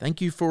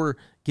 Thank you for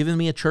giving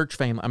me a church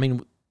family. I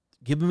mean,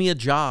 giving me a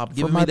job,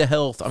 giving me the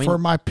health. I mean, for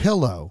my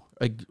pillow.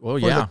 Well,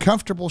 for the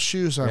comfortable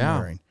shoes I'm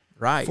wearing.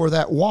 Right. For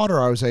that water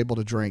I was able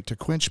to drink to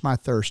quench my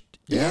thirst.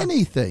 Yeah.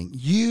 Anything.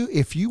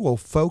 If you will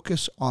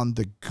focus on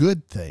the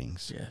good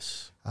things.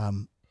 Yes.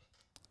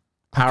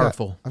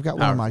 Powerful. I've got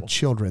one of my Powerful.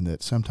 children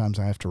that sometimes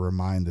I have to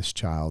remind this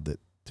child that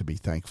to be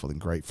thankful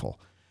and grateful.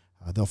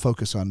 They'll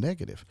focus on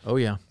negative. Oh,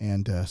 yeah.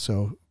 And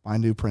so my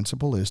new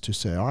principle is to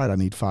say, all right, I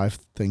need 5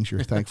 things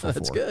you're thankful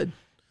That's for. good.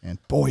 And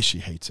boy, she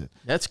hates it.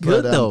 That's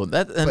good, though.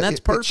 That's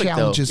perfect, It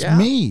challenges though.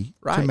 me to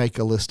Right. make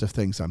a list of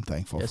things I'm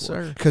thankful Yes, for.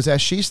 sir. Because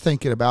as she's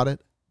thinking about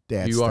it,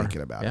 Dad's You are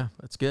thinking about it. Yeah,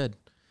 that's good.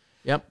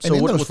 Yep. And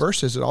in those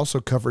verses, it also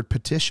covered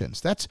petitions.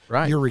 That's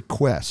Right. your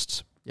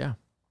requests. Yeah.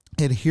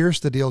 And here's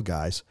the deal,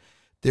 guys.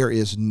 There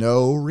is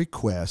no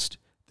request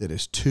that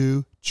is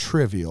too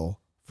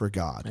trivial for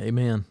God.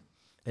 Amen.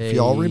 If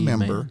y'all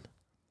remember,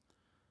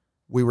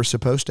 we were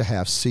supposed to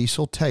have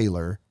Cecil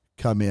Taylor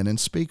come in and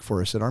speak for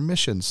us at our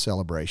missions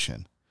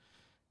celebration.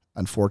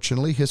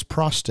 Unfortunately, his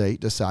prostate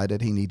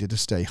decided he needed to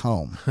stay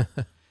home.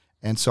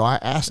 And so I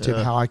asked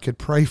him how I could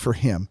pray for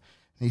him.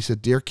 And he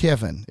said, "Dear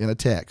Kevin," in a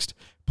text,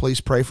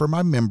 "please pray for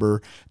my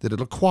member that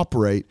it'll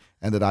cooperate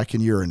and that I can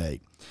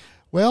urinate."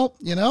 Well,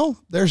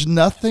 there's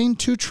nothing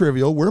too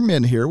trivial. We're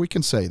men here. We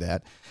can say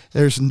that.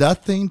 There's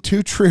nothing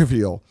too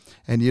trivial.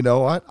 And you know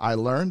what? I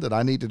learned that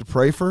I needed to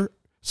pray for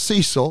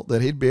Cecil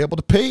that he'd be able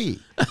to pee.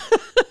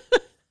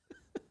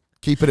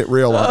 Keeping it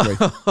real, aren't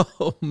we?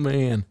 Oh,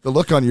 man. The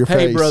look on your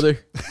face. Hey, brother,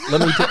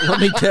 let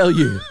me tell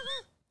you.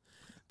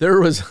 There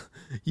was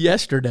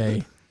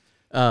yesterday,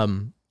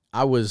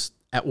 I was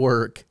at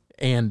work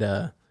and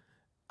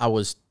I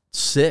was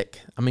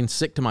sick. I mean,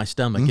 sick to my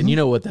stomach. And you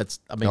know what that's,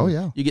 I mean, Oh,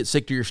 yeah. You get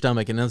sick to your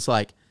stomach and it's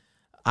like,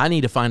 I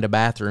need to find a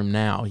bathroom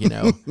now,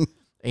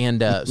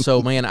 And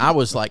so, man, I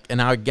was like,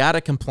 and I got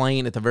a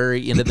complaint at the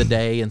very end of the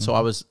day. And so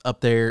I was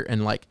up there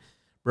and like,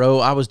 bro,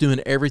 I was doing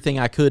everything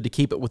I could to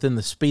keep it within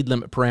the speed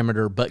limit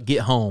parameter, but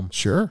get home.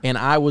 Sure. And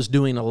I was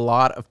doing a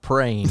lot of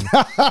praying.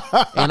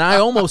 And I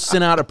almost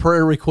sent out a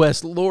prayer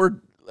request,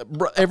 "Lord,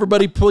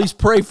 everybody please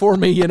pray for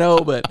me,"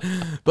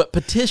 but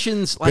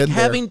petitions, like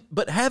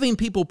having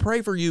people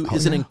pray for you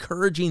is an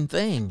encouraging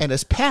thing. And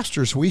as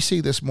pastors, we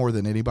see this more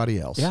than anybody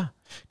else. Yeah.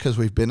 Because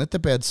we've been at the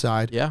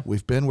bedside. Yeah.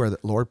 We've been where the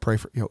Lord pray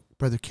for,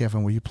 Brother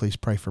Kevin, will you please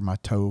pray for my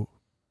toe?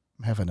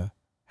 I'm having a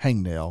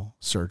hangnail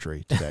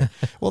surgery today.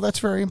 Well, that's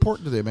very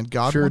important to them. And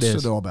God Sure wants it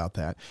is. to know about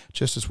that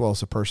just as well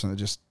as the person that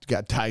just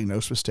got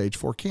diagnosed with stage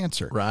 4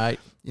 cancer. Right.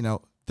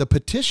 The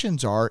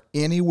petitions are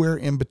anywhere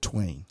in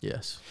between.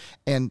 Yes.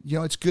 And,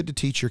 it's good to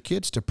teach your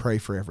kids to pray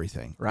for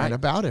everything. Right. And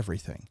about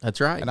everything. That's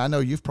right. And I know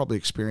you've probably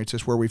experienced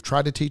this where we've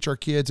tried to teach our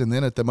kids and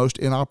then at the most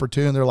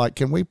inopportune, they're like,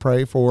 "Can we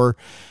pray for,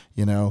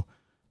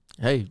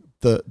 Hey.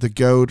 the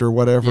goat or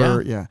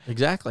whatever?" Yeah.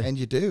 Exactly. And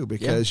you do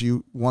because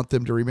you want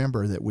them to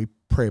remember that we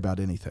pray about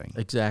anything.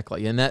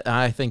 Exactly. And that,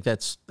 I think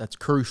that's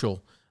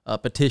crucial.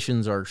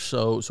 Petitions are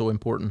so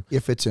important.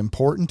 If it's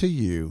important to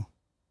you,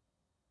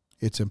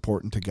 it's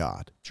important to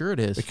God. Sure it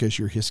is. Because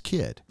you're his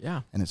kid.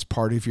 Yeah. And it's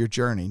part of your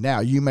journey. Now,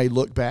 you may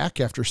look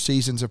back after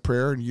seasons of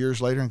prayer and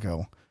years later and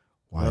go,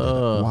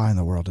 why in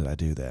the world did I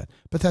do that?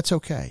 But that's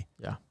okay.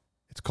 Yeah.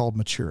 It's called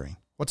maturing.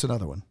 What's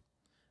another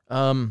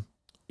one?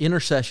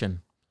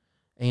 Intercession.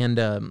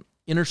 And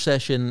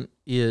intercession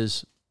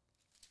is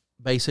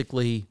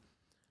basically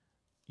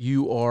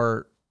you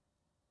are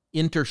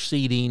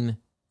interceding,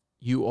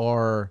 you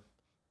are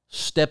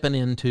stepping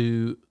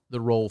into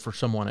the role for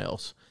someone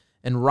else.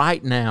 And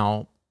right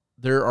now,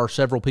 there are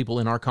several people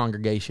in our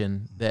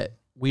congregation that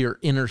we are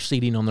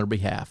interceding on their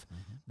behalf.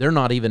 They're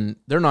not even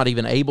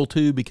able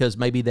to because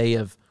maybe they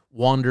have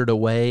wandered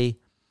away,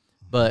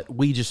 but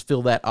we just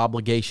feel that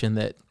obligation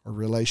that Or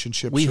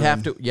relationships. we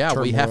have to,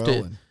 we have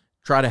to and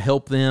try to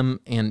help them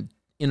and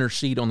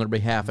intercede on their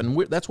behalf. And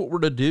that's what we're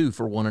to do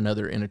for one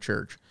another in a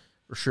church,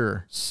 for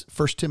sure.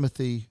 1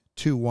 Timothy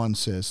 2:1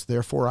 says,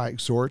 "Therefore I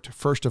exhort,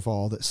 first of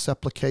all, that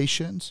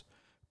supplications,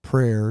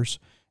 prayers,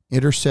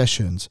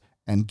 intercessions,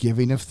 and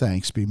giving of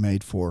thanks be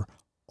made for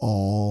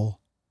all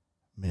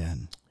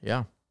men."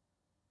 Yeah.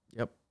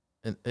 Yep.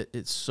 And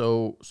it's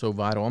so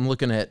vital. I'm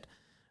looking at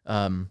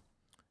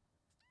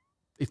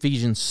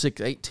Ephesians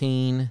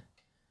 6:18,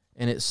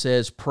 and it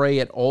says, "Pray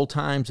at all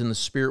times in the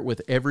Spirit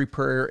with every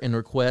prayer and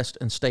request,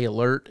 and stay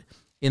alert.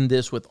 in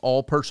this with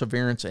all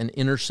perseverance and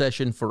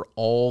intercession for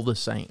all the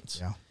saints.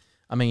 Yeah.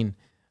 I mean,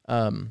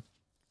 and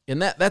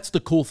that's the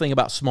cool thing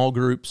about small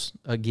groups,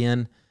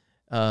 again,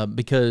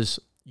 because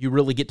you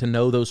really get to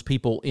know those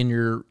people in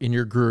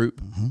your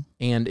group.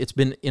 And it's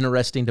been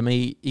interesting to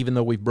me, even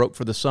though we've broke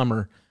for the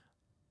summer,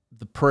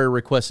 the prayer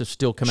requests have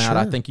still come out.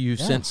 I think you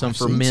sent some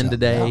for men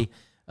today.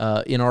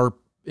 In our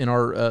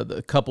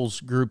the couples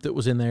group that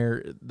was in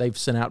there, they've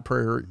sent out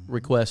prayer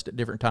requests at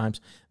different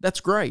times. That's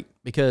great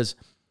because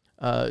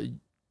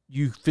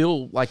you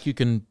feel like you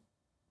can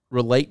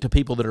relate to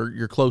people that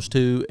you're close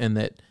to, and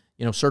that,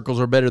 you know, circles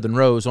are better than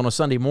rows. On a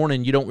Sunday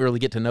morning, you don't really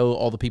get to know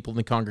all the people in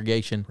the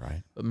congregation.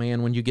 Right. But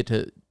man, when you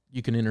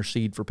can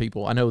intercede for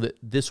people. I know that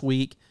this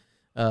week,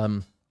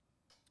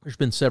 there's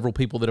been several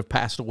people that have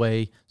passed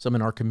away, some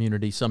in our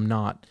community, some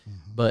not.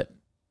 But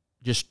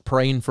just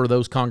praying for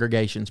those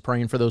congregations,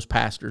 praying for those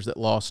pastors that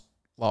lost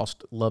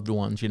loved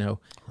ones, you know,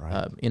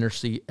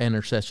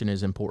 intercession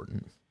is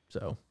important.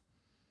 So,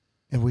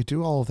 and we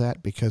do all of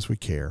that because we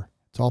care.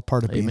 It's all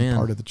part of being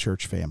part of the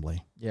church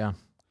family. Yeah,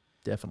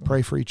 definitely.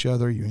 Pray for each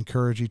other. You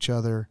encourage each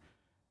other.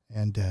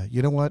 And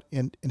you know what?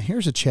 And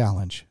here's a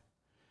challenge.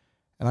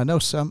 And I know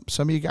some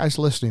of you guys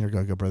listening are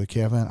going to go, Brother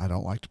Kevin, I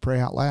don't like to pray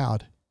out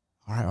loud.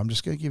 All right, I'm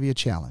just going to give you a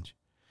challenge.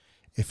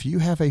 If you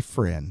have a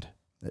friend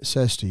that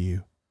says to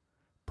you,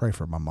 pray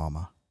for my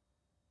mama,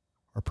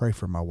 or pray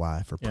for my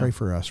wife, or pray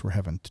for us, we're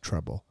having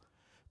trouble,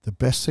 the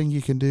best thing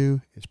you can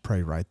do is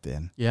pray right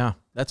then. Yeah,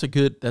 that's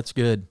good.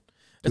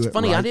 It's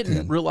funny, I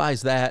didn't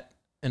realize that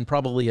and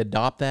probably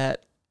adopt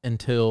that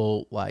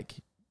until like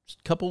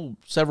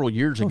several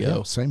years ago.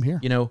 Yeah, same here.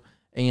 You know,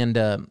 and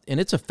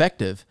it's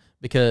effective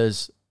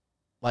because,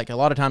 like, a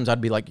lot of times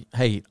I'd be like,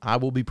 hey, I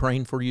will be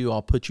praying for you.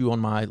 I'll put you on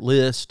my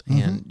list,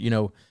 and, you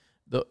know,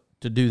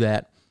 to do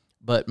that.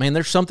 But, man,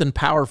 there's something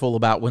powerful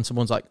about when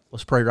someone's like,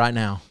 let's pray right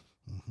now.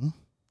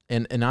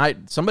 And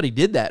somebody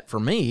did that for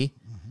me,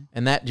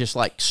 and that just,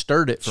 like,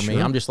 stirred it for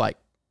me. I'm just like,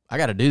 I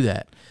got to do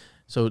that.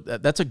 So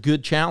that's a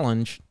good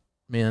challenge,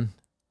 man.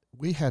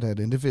 We had an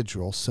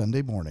individual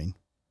Sunday morning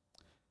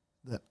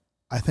that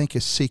I think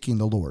is seeking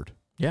the Lord.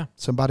 Yeah.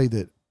 Somebody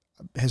that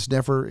has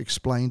never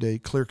explained a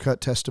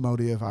clear-cut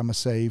testimony of I'm a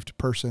saved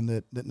person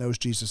that knows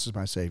Jesus is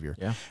my Savior.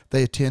 Yeah.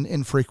 They attend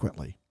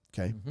infrequently,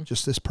 okay?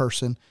 Just this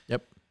person.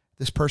 Yep.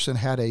 This person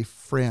had a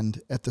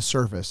friend at the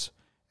service,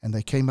 and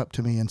they came up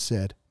to me and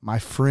said, my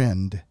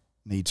friend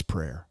needs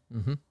prayer.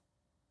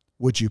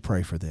 Would you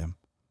pray for them?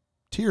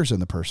 Tears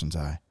in the person's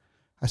eye.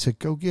 I said,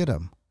 go get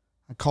them.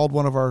 I called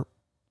one of our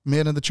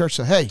men in the church,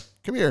 said, hey,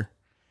 come here.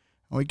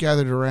 And we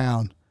gathered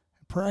around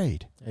and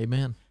prayed.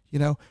 Amen. You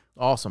know,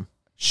 awesome.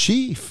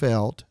 She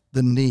felt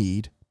the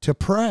need to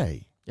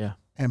pray. Yeah.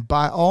 And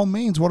by all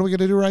means, what are we going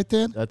to do right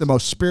then? The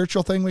most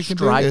spiritual thing we can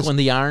do is when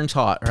the iron's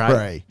hot,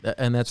 right? Pray.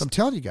 And that's, so I'm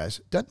telling you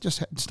guys,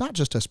 it's not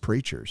just us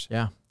preachers.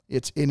 Yeah.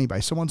 It's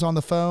anybody. Someone's on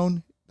the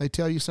phone, they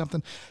tell you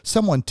something.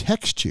 Someone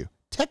texts you.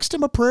 Text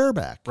him a prayer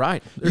back.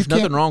 Right. There's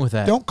nothing wrong with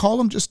that. Don't call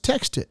them, just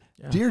text it.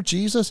 Yeah. Dear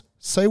Jesus,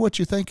 say what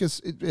you think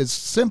is as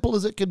simple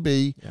as it could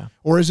be, Yeah.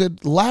 or as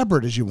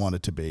elaborate as you want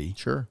it to be.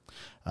 Sure.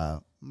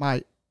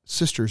 My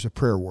sister's a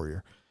prayer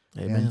warrior.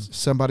 Amen. And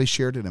somebody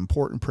shared an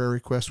important prayer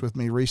request with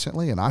me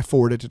recently, and I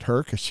forwarded it to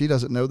her because she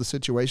doesn't know the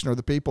situation or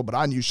the people, but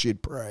I knew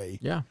she'd pray.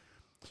 Yeah.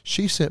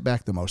 She sent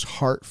back the most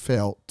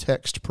heartfelt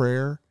text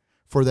prayer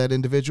for that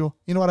individual.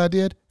 You know what I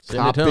did?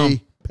 Send it to 'em.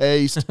 Copy,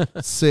 paste,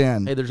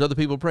 send. Hey, there's other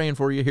people praying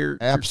for you here.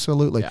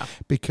 Absolutely. Yeah.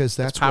 Because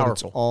that's what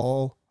it's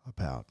all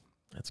about.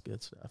 That's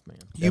good stuff, man.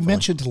 You Definitely.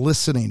 mentioned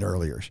listening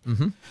earlier.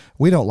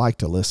 We don't like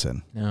to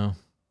listen. No,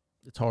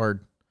 it's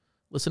hard.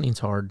 Listening's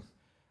hard.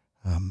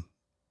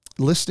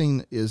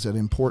 Listening is an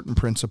important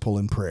principle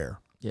in prayer.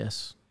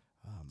 Yes.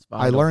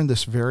 I learned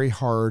this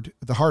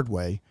the hard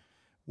way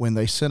when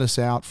they sent us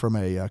out from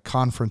a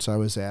conference I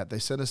was at. They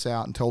sent us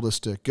out and told us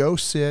to go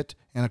sit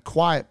in a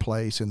quiet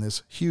place in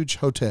this huge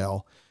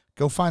hotel.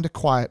 Go find a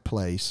quiet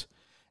place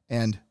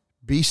and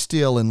be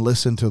still and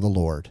listen to the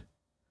Lord.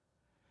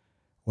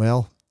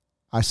 Well,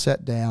 I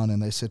sat down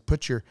and they said,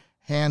 put your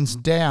hands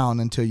down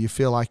until you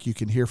feel like you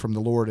can hear from the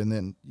Lord, and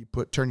then you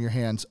turn your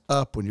hands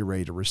up when you're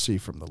ready to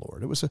receive from the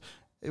Lord.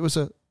 It was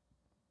a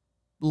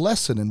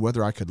lesson in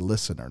whether I could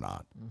listen or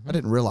not. I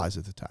didn't realize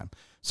at the time.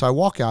 So I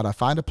walk out, I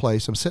find a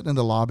place, I'm sitting in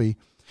the lobby,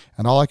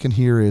 and all I can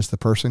hear is the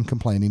person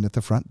complaining at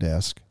the front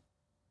desk.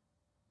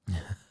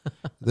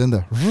 Then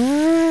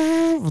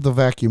the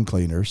vacuum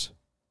cleaners.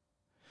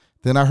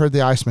 Then I heard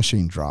the ice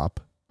machine drop.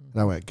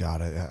 And I went,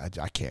 God,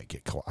 I can't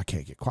get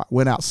quiet.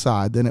 Went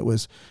outside. Then it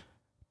was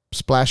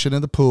splashing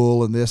in the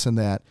pool and this and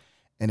that.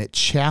 And it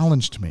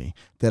challenged me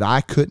that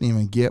I couldn't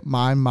even get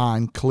my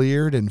mind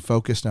cleared and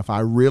focused enough. I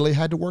really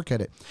had to work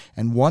at it.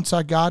 And once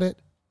I got it,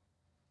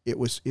 it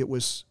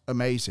was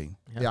amazing.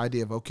 Yeah. The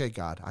idea of, okay,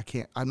 God,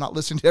 I'm not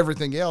listening to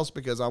everything else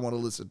because I want to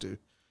listen to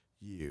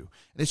you.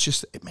 And it's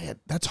just, man,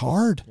 that's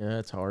hard. Yeah,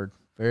 it's hard.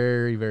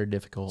 Very, very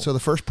difficult. So the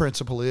first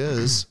principle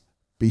is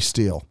be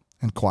still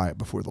and quiet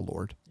before the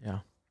Lord. Yeah.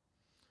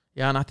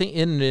 Yeah, and I think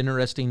it's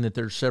interesting that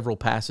there's several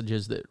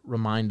passages that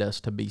remind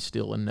us to be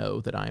still and know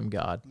that I am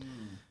God.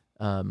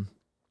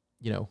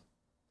 you know,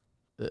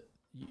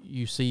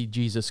 you see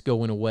Jesus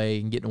going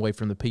away and getting away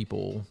from the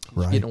people,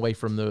 Right. getting away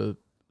from the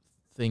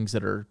things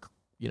that are,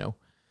 you know,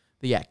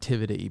 the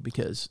activity,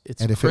 because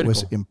it's And if critical.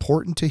 it was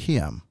important to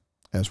him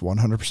as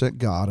 100%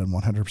 God and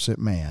 100%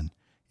 man,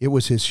 it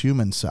was his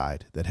human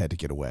side that had to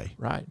get away.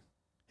 Right.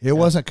 It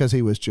wasn't because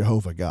he was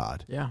Jehovah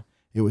God. Yeah.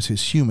 It was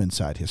his human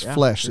side, his Yeah,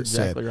 flesh you're that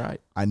exactly said,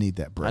 right. I need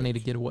that break. I need to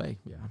get away.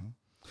 Yeah.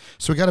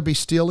 So we got to be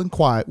still and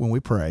quiet when we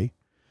pray.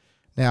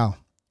 Now,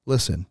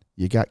 listen,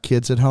 you got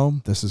kids at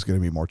home, this is going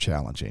to be more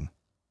challenging.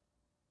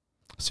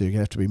 So you're going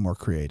to have to be more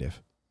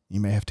creative. You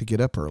may have to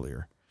get up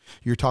earlier.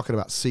 You're talking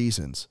about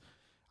seasons.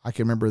 I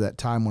can remember that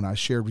time when I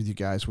shared with you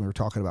guys when we were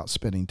talking about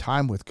spending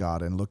time with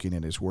God and looking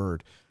in his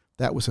word.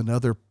 That was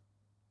another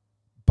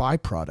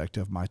byproduct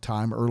of my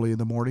time early in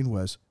the morning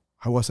was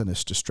I wasn't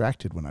as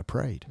distracted when I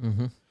prayed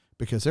Mm-hmm.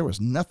 because there was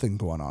nothing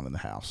going on in the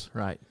house.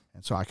 Right.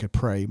 And so I could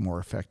pray more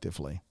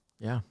effectively.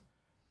 Yeah.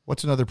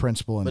 What's another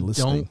principle in But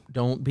listening?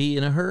 don't be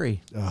in a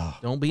hurry. Ugh.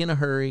 Don't be in a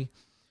hurry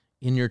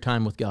in your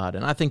time with God.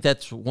 And I think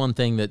that's one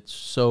thing that's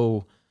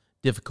so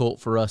difficult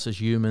for us as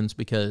humans,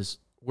 because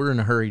we're in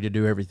a hurry to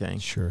do everything.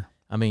 Sure.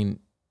 I mean,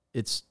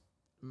 it's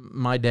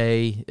my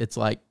day. It's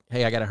like,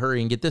 hey, I got to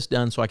hurry and get this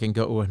done so I can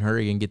go and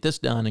hurry and get this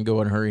done and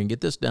go and hurry and get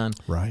this done.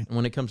 Right. And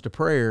when it comes to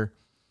prayer,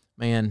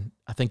 man,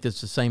 I think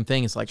that's the same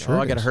thing. It's like, Sure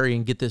I it got to is. hurry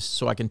and get this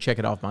so I can check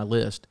it off my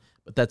list.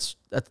 But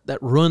that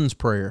runs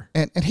prayer.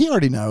 And he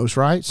already knows,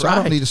 right? So I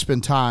don't Right. need to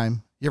spend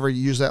time. You ever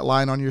use that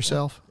line on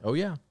yourself? Oh,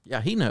 yeah.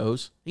 Yeah, he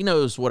knows. He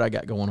knows what I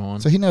got going on.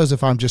 So he knows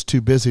if I'm just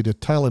too busy to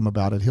tell him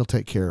about it, he'll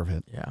take care of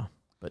it. Yeah,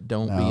 but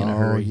don't be in a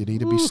hurry. You need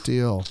to be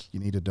still. You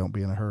need to don't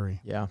be in a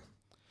hurry. Yeah.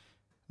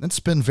 Then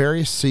spend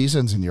various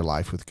seasons in your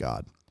life with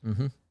God.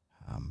 Mm-hmm.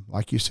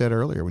 Like you said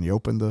earlier, when you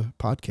opened the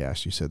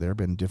podcast, you said there have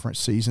been different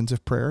seasons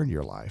of prayer in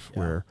your life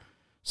where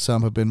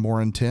some have been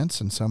more intense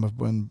and some have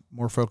been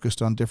more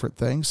focused on different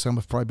things. Some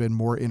have probably been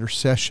more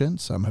intercession.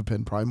 Some have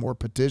been probably more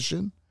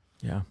petition.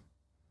 Yeah.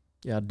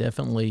 Yeah,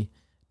 definitely.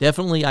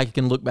 Definitely, I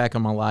can look back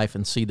on my life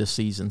and see the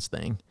seasons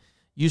thing.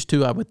 Used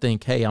to, I would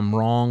think, hey, I'm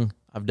wrong.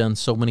 I've done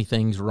so many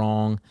things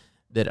wrong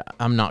that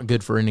I'm not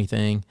good for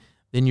anything.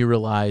 Then you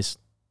realize,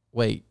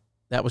 wait,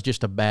 that was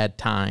just a bad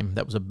time.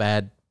 That was a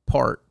bad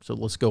part. So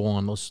let's go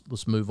on.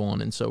 Let's move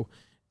on. And so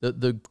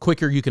the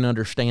quicker you can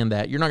understand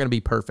that, you're not going to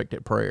be perfect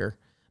at prayer.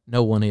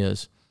 No one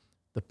is.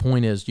 The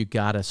point is you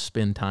got to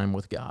spend time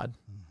with God.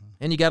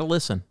 And you got to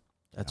listen.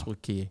 That's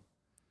what key.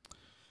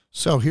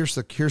 So here's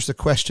the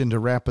question to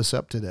wrap us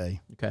up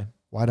today. Okay.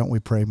 Why don't we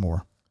pray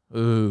more?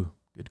 Ooh,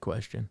 good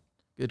question.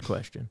 Good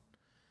question.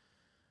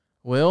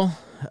 Well,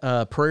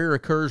 prayer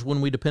occurs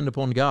when we depend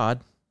upon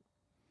God.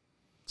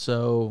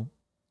 So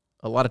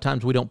a lot of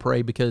times we don't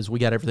pray because we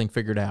got everything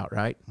figured out,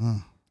 right?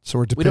 So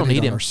we're We don't depending need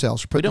on him.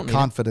 ourselves. We We're don't putting need him.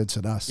 confidence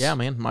in us. Yeah,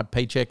 man. My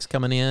paycheck's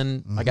coming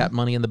in. I got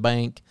money in the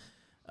bank.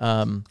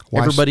 Wife's-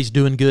 Everybody's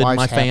doing good in my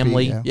wife's happy,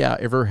 family.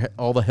 yeah.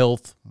 All the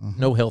health,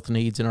 no health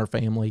needs in our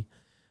family.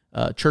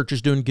 Church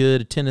is doing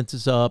good. Attendance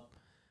is up.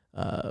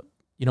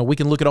 We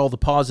can look at all the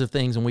positive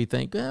things and we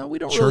think, we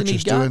don't really Church need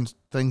is God. doing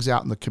things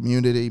out in the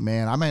community.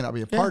 Man, I may not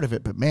be a part of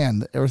it, but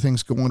man,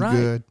 everything's going Right.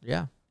 good.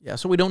 Yeah. Yeah.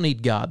 So we don't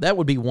need God. That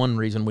would be one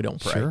reason we don't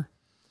pray. Sure.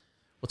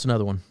 What's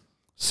another one?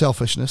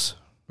 Selfishness,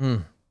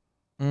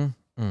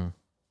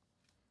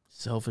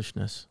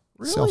 Selfishness.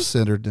 Really?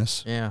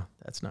 self-centeredness. Yeah,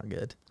 that's not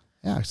good.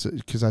 Yeah,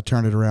 because I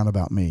turned it around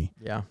about me.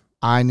 Yeah.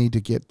 I need to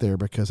get there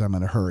because I'm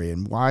in a hurry.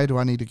 And why do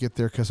I need to get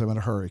there because I'm in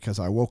a hurry? Because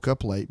I woke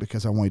up late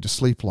because I wanted to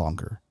sleep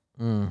longer.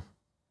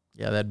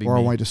 Yeah, that'd be Or I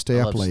me. wanted to stay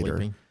I up love later.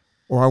 sleeping.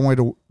 Or I wanted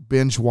to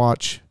binge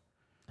watch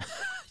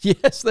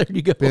Yes, there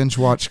you go.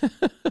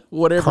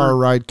 Whatever. car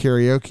ride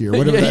karaoke or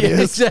whatever that yeah, is.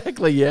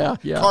 Exactly. Yeah.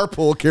 Yeah.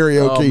 Carpool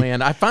karaoke. Oh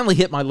man, I finally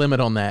hit my limit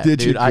on that.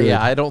 Did you? Dude, Good.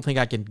 I don't think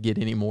I can get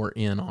any more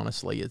in,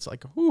 honestly. It's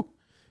like, whew.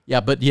 Yeah,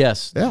 but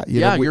yes.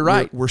 Yeah, You're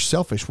right. We're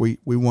selfish. We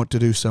want to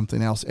do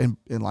something else. And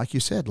like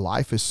you said,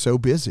 life is so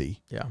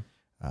busy. Yeah.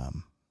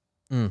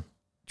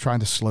 Trying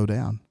to slow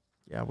down.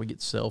 Yeah, we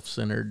get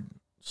self-centered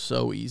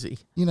so easy.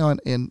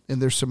 And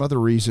there's some other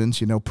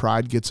reasons,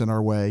 pride gets in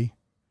our way.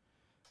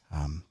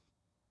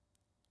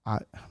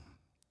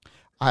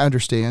 I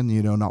understand,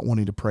 not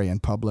wanting to pray in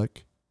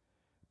public,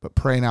 but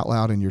praying out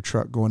loud in your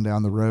truck going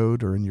down the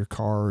road or in your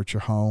car or at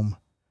your home,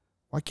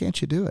 why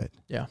can't you do it?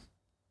 Yeah.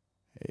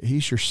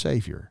 He's your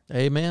Savior.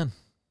 Amen.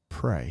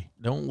 Pray.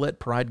 Don't let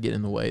pride get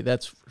in the way.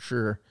 That's for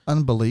sure.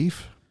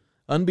 Unbelief.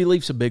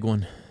 Unbelief's a big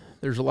one.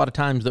 There's a lot of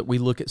times that we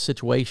look at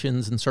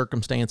situations and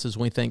circumstances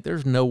and we think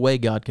there's no way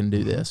God can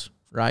do this,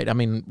 right? I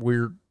mean,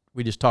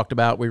 we just talked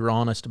about, we were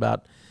honest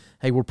about,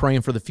 hey, we're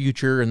praying for the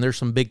future and there's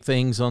some big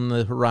things on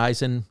the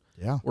horizon.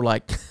 Yeah. We're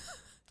like,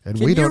 And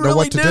can we don't you know really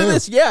what to do.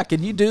 this? Yeah,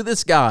 can you do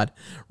this, God?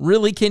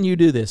 Really, can you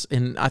do this?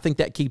 And I think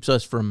that keeps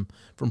us from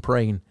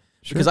praying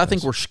because I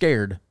think we're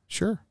scared.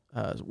 Sure.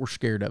 We're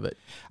scared of it.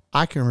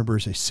 I can remember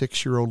as a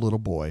 6-year-old little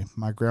boy,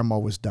 my grandma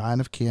was dying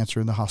of cancer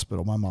in the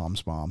hospital, my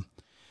mom's mom.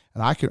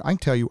 And I can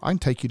tell you, I can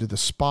take you to the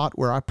spot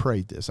where I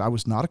prayed this. I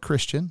was not a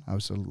Christian. I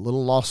was a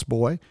little lost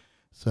boy.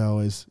 So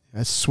as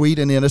sweet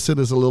and innocent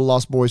as a little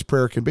lost boy's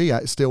prayer can be,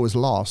 it still was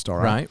lost, all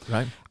right?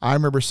 Right. I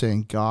remember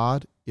saying,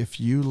 God, if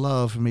you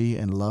love me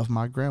and love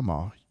my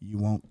grandma, you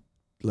won't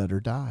let her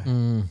die.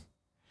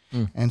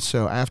 And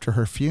so after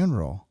her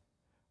funeral,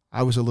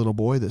 I was a little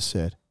boy that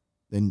said,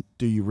 then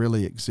do you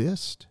really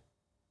exist?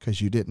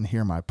 Because you didn't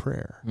hear my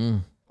prayer.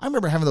 I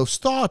remember having those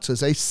thoughts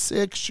as a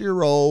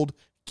 6-year-old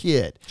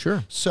kid.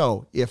 Sure.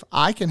 So if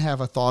I can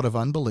have a thought of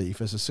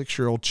unbelief as a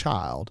 6-year-old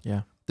child,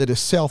 Yeah. that is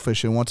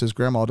selfish and wants his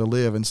grandma to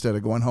live instead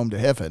of going home to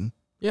heaven,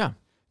 Yeah.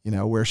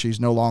 where she's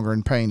no longer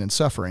in pain and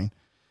suffering,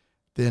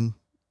 then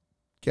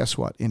guess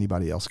what?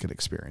 Anybody else can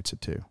experience it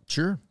too.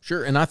 Sure.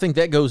 And I think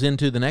that goes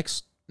into the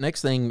next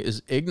thing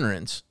is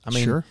ignorance. I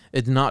mean, Sure.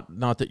 it's not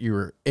that you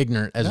were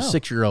ignorant as No. a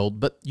 6-year-old,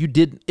 but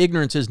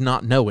ignorance is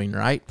not knowing,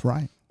 right?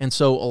 Right. And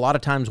so a lot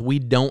of times we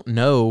don't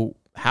know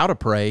how to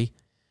pray.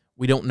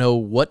 We don't know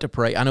what to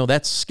pray. I know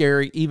that's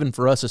scary even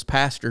for us as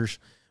pastors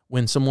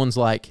when someone's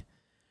like,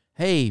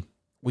 hey,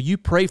 will you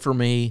pray for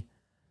me?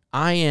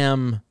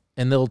 And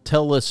they'll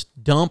tell us,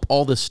 dump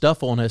all this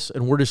stuff on us,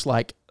 and we're just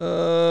like,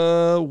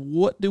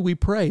 what do we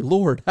pray?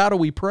 Lord, how do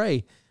we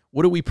pray?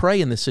 What do we pray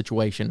in this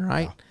situation,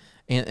 right?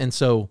 Yeah. And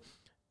so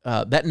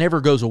that never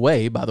goes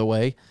away, by the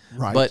way.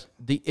 Right. But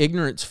the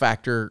ignorance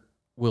factor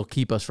will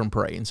keep us from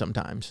praying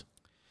sometimes.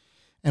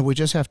 And we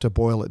just have to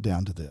boil it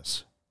down to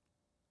this.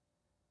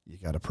 You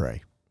got to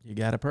pray. You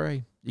got to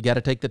pray. You got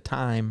to take the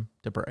time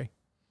to pray.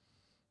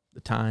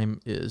 The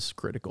time is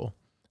critical.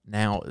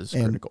 Now is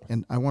critical.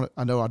 And I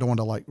know I don't want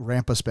to like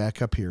ramp us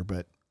back up here,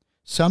 but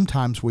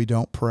sometimes we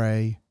don't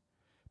pray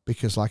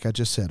because, like I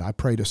just said, I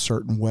prayed a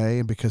certain way,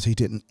 and because he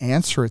didn't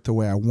answer it the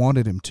way I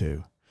wanted him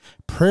to.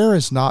 Prayer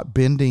is not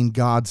bending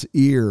God's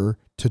ear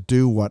to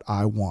do what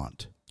I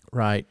want.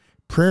 Right.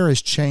 Prayer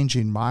is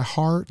changing my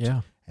heart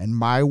and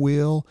my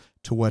will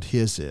to what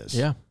his is.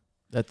 Yeah.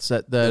 That's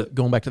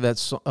going back to that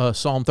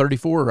Psalm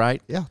 34,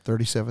 right? Yeah,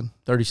 37.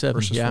 37,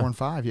 verses 4 and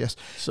 5, yes.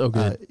 So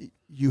good.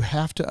 You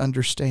have to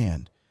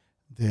understand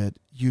that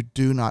you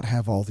do not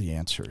have all the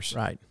answers.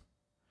 Right.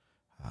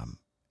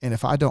 And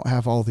if I don't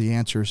have all the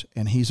answers,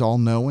 and he's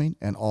all-knowing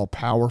and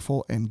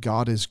all-powerful, and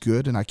God is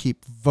good, and I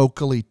keep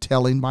vocally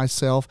telling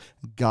myself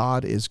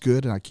God is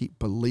good, and I keep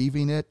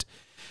believing it,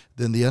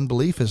 then the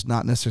unbelief is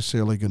not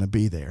necessarily going to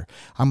be there.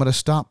 I'm going to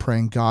stop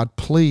praying, God,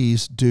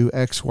 please do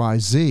X, Y,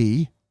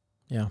 Z.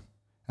 Yeah. And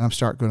I'm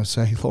start going to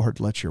say,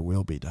 Lord, let your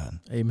will be done.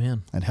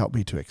 Amen. And help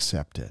me to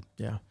accept it.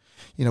 Yeah.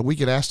 We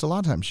get asked a lot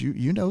of times,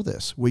 you know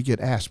this, we get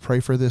asked, pray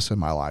for this in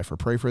my life, or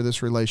pray for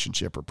this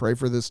relationship, or pray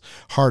for this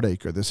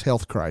heartache or this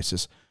health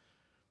crisis.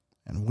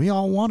 And we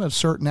all want a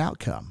certain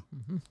outcome.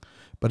 Mm-hmm.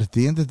 But at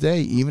the end of the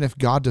day, even if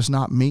God does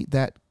not meet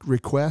that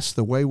request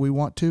the way we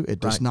want to,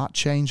 it does not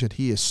change that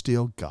he is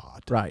still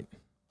God. Right.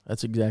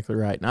 That's exactly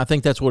right. And I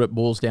think that's what it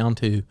boils down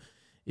to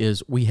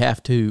is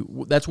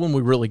that's when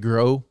we really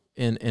grow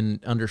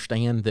and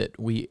understand that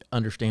we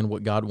understand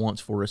what God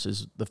wants for us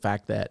is the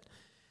fact that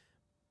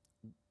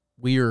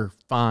we are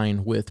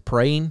fine with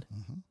praying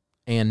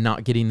and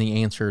not getting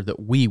the answer that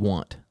we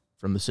want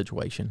from the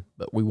situation,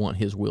 but we want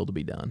his will to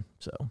be done.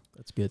 So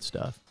that's good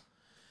stuff.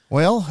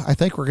 Well, I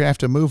think we're going to have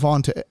to move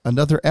on to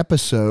another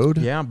episode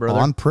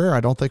on prayer.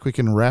 I don't think we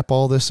can wrap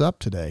all this up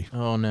today.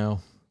 Oh,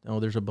 no. No,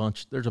 there's a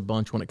bunch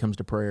when it comes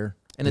to prayer,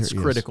 and it's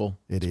critical.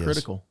 It's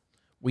critical.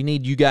 We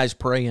need you guys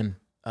praying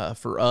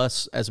for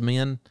us as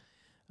men,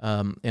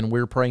 and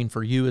we're praying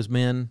for you as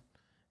men.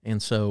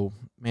 And so,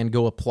 man,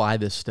 go apply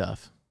this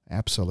stuff.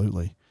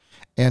 Absolutely.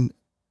 And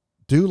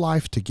do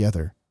life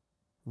together.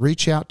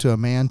 Reach out to a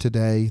man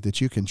today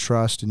that you can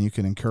trust and you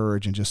can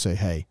encourage and just say,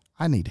 hey,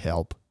 I need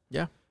help.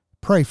 Yeah.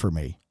 Pray for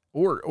me.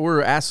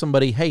 Or ask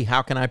somebody, hey,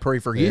 how can I pray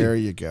for you? There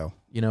you go.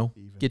 Get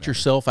better.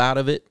 Yourself out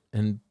of it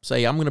and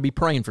say, I'm going to be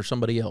praying for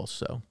somebody else.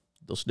 So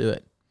let's do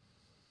it.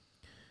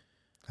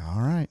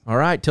 All right. All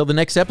right. Till the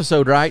next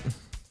episode, right?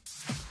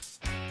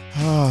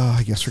 Oh,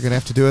 I guess we're going to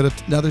have to do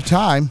it another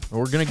time.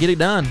 We're going to get it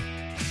done.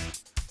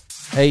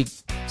 Hey,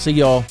 see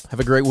y'all. Have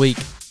a great week.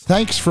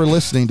 Thanks for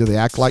listening to the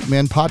Act Like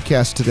Men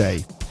podcast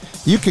today.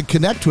 You can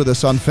connect with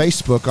us on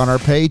Facebook on our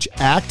page,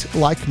 Act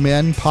Like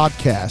Men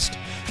Podcast.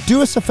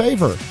 Do us a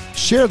favor.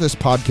 Share this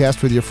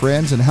podcast with your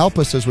friends and help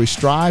us as we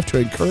strive to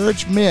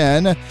encourage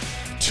men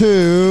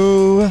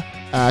to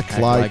act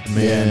like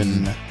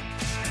men.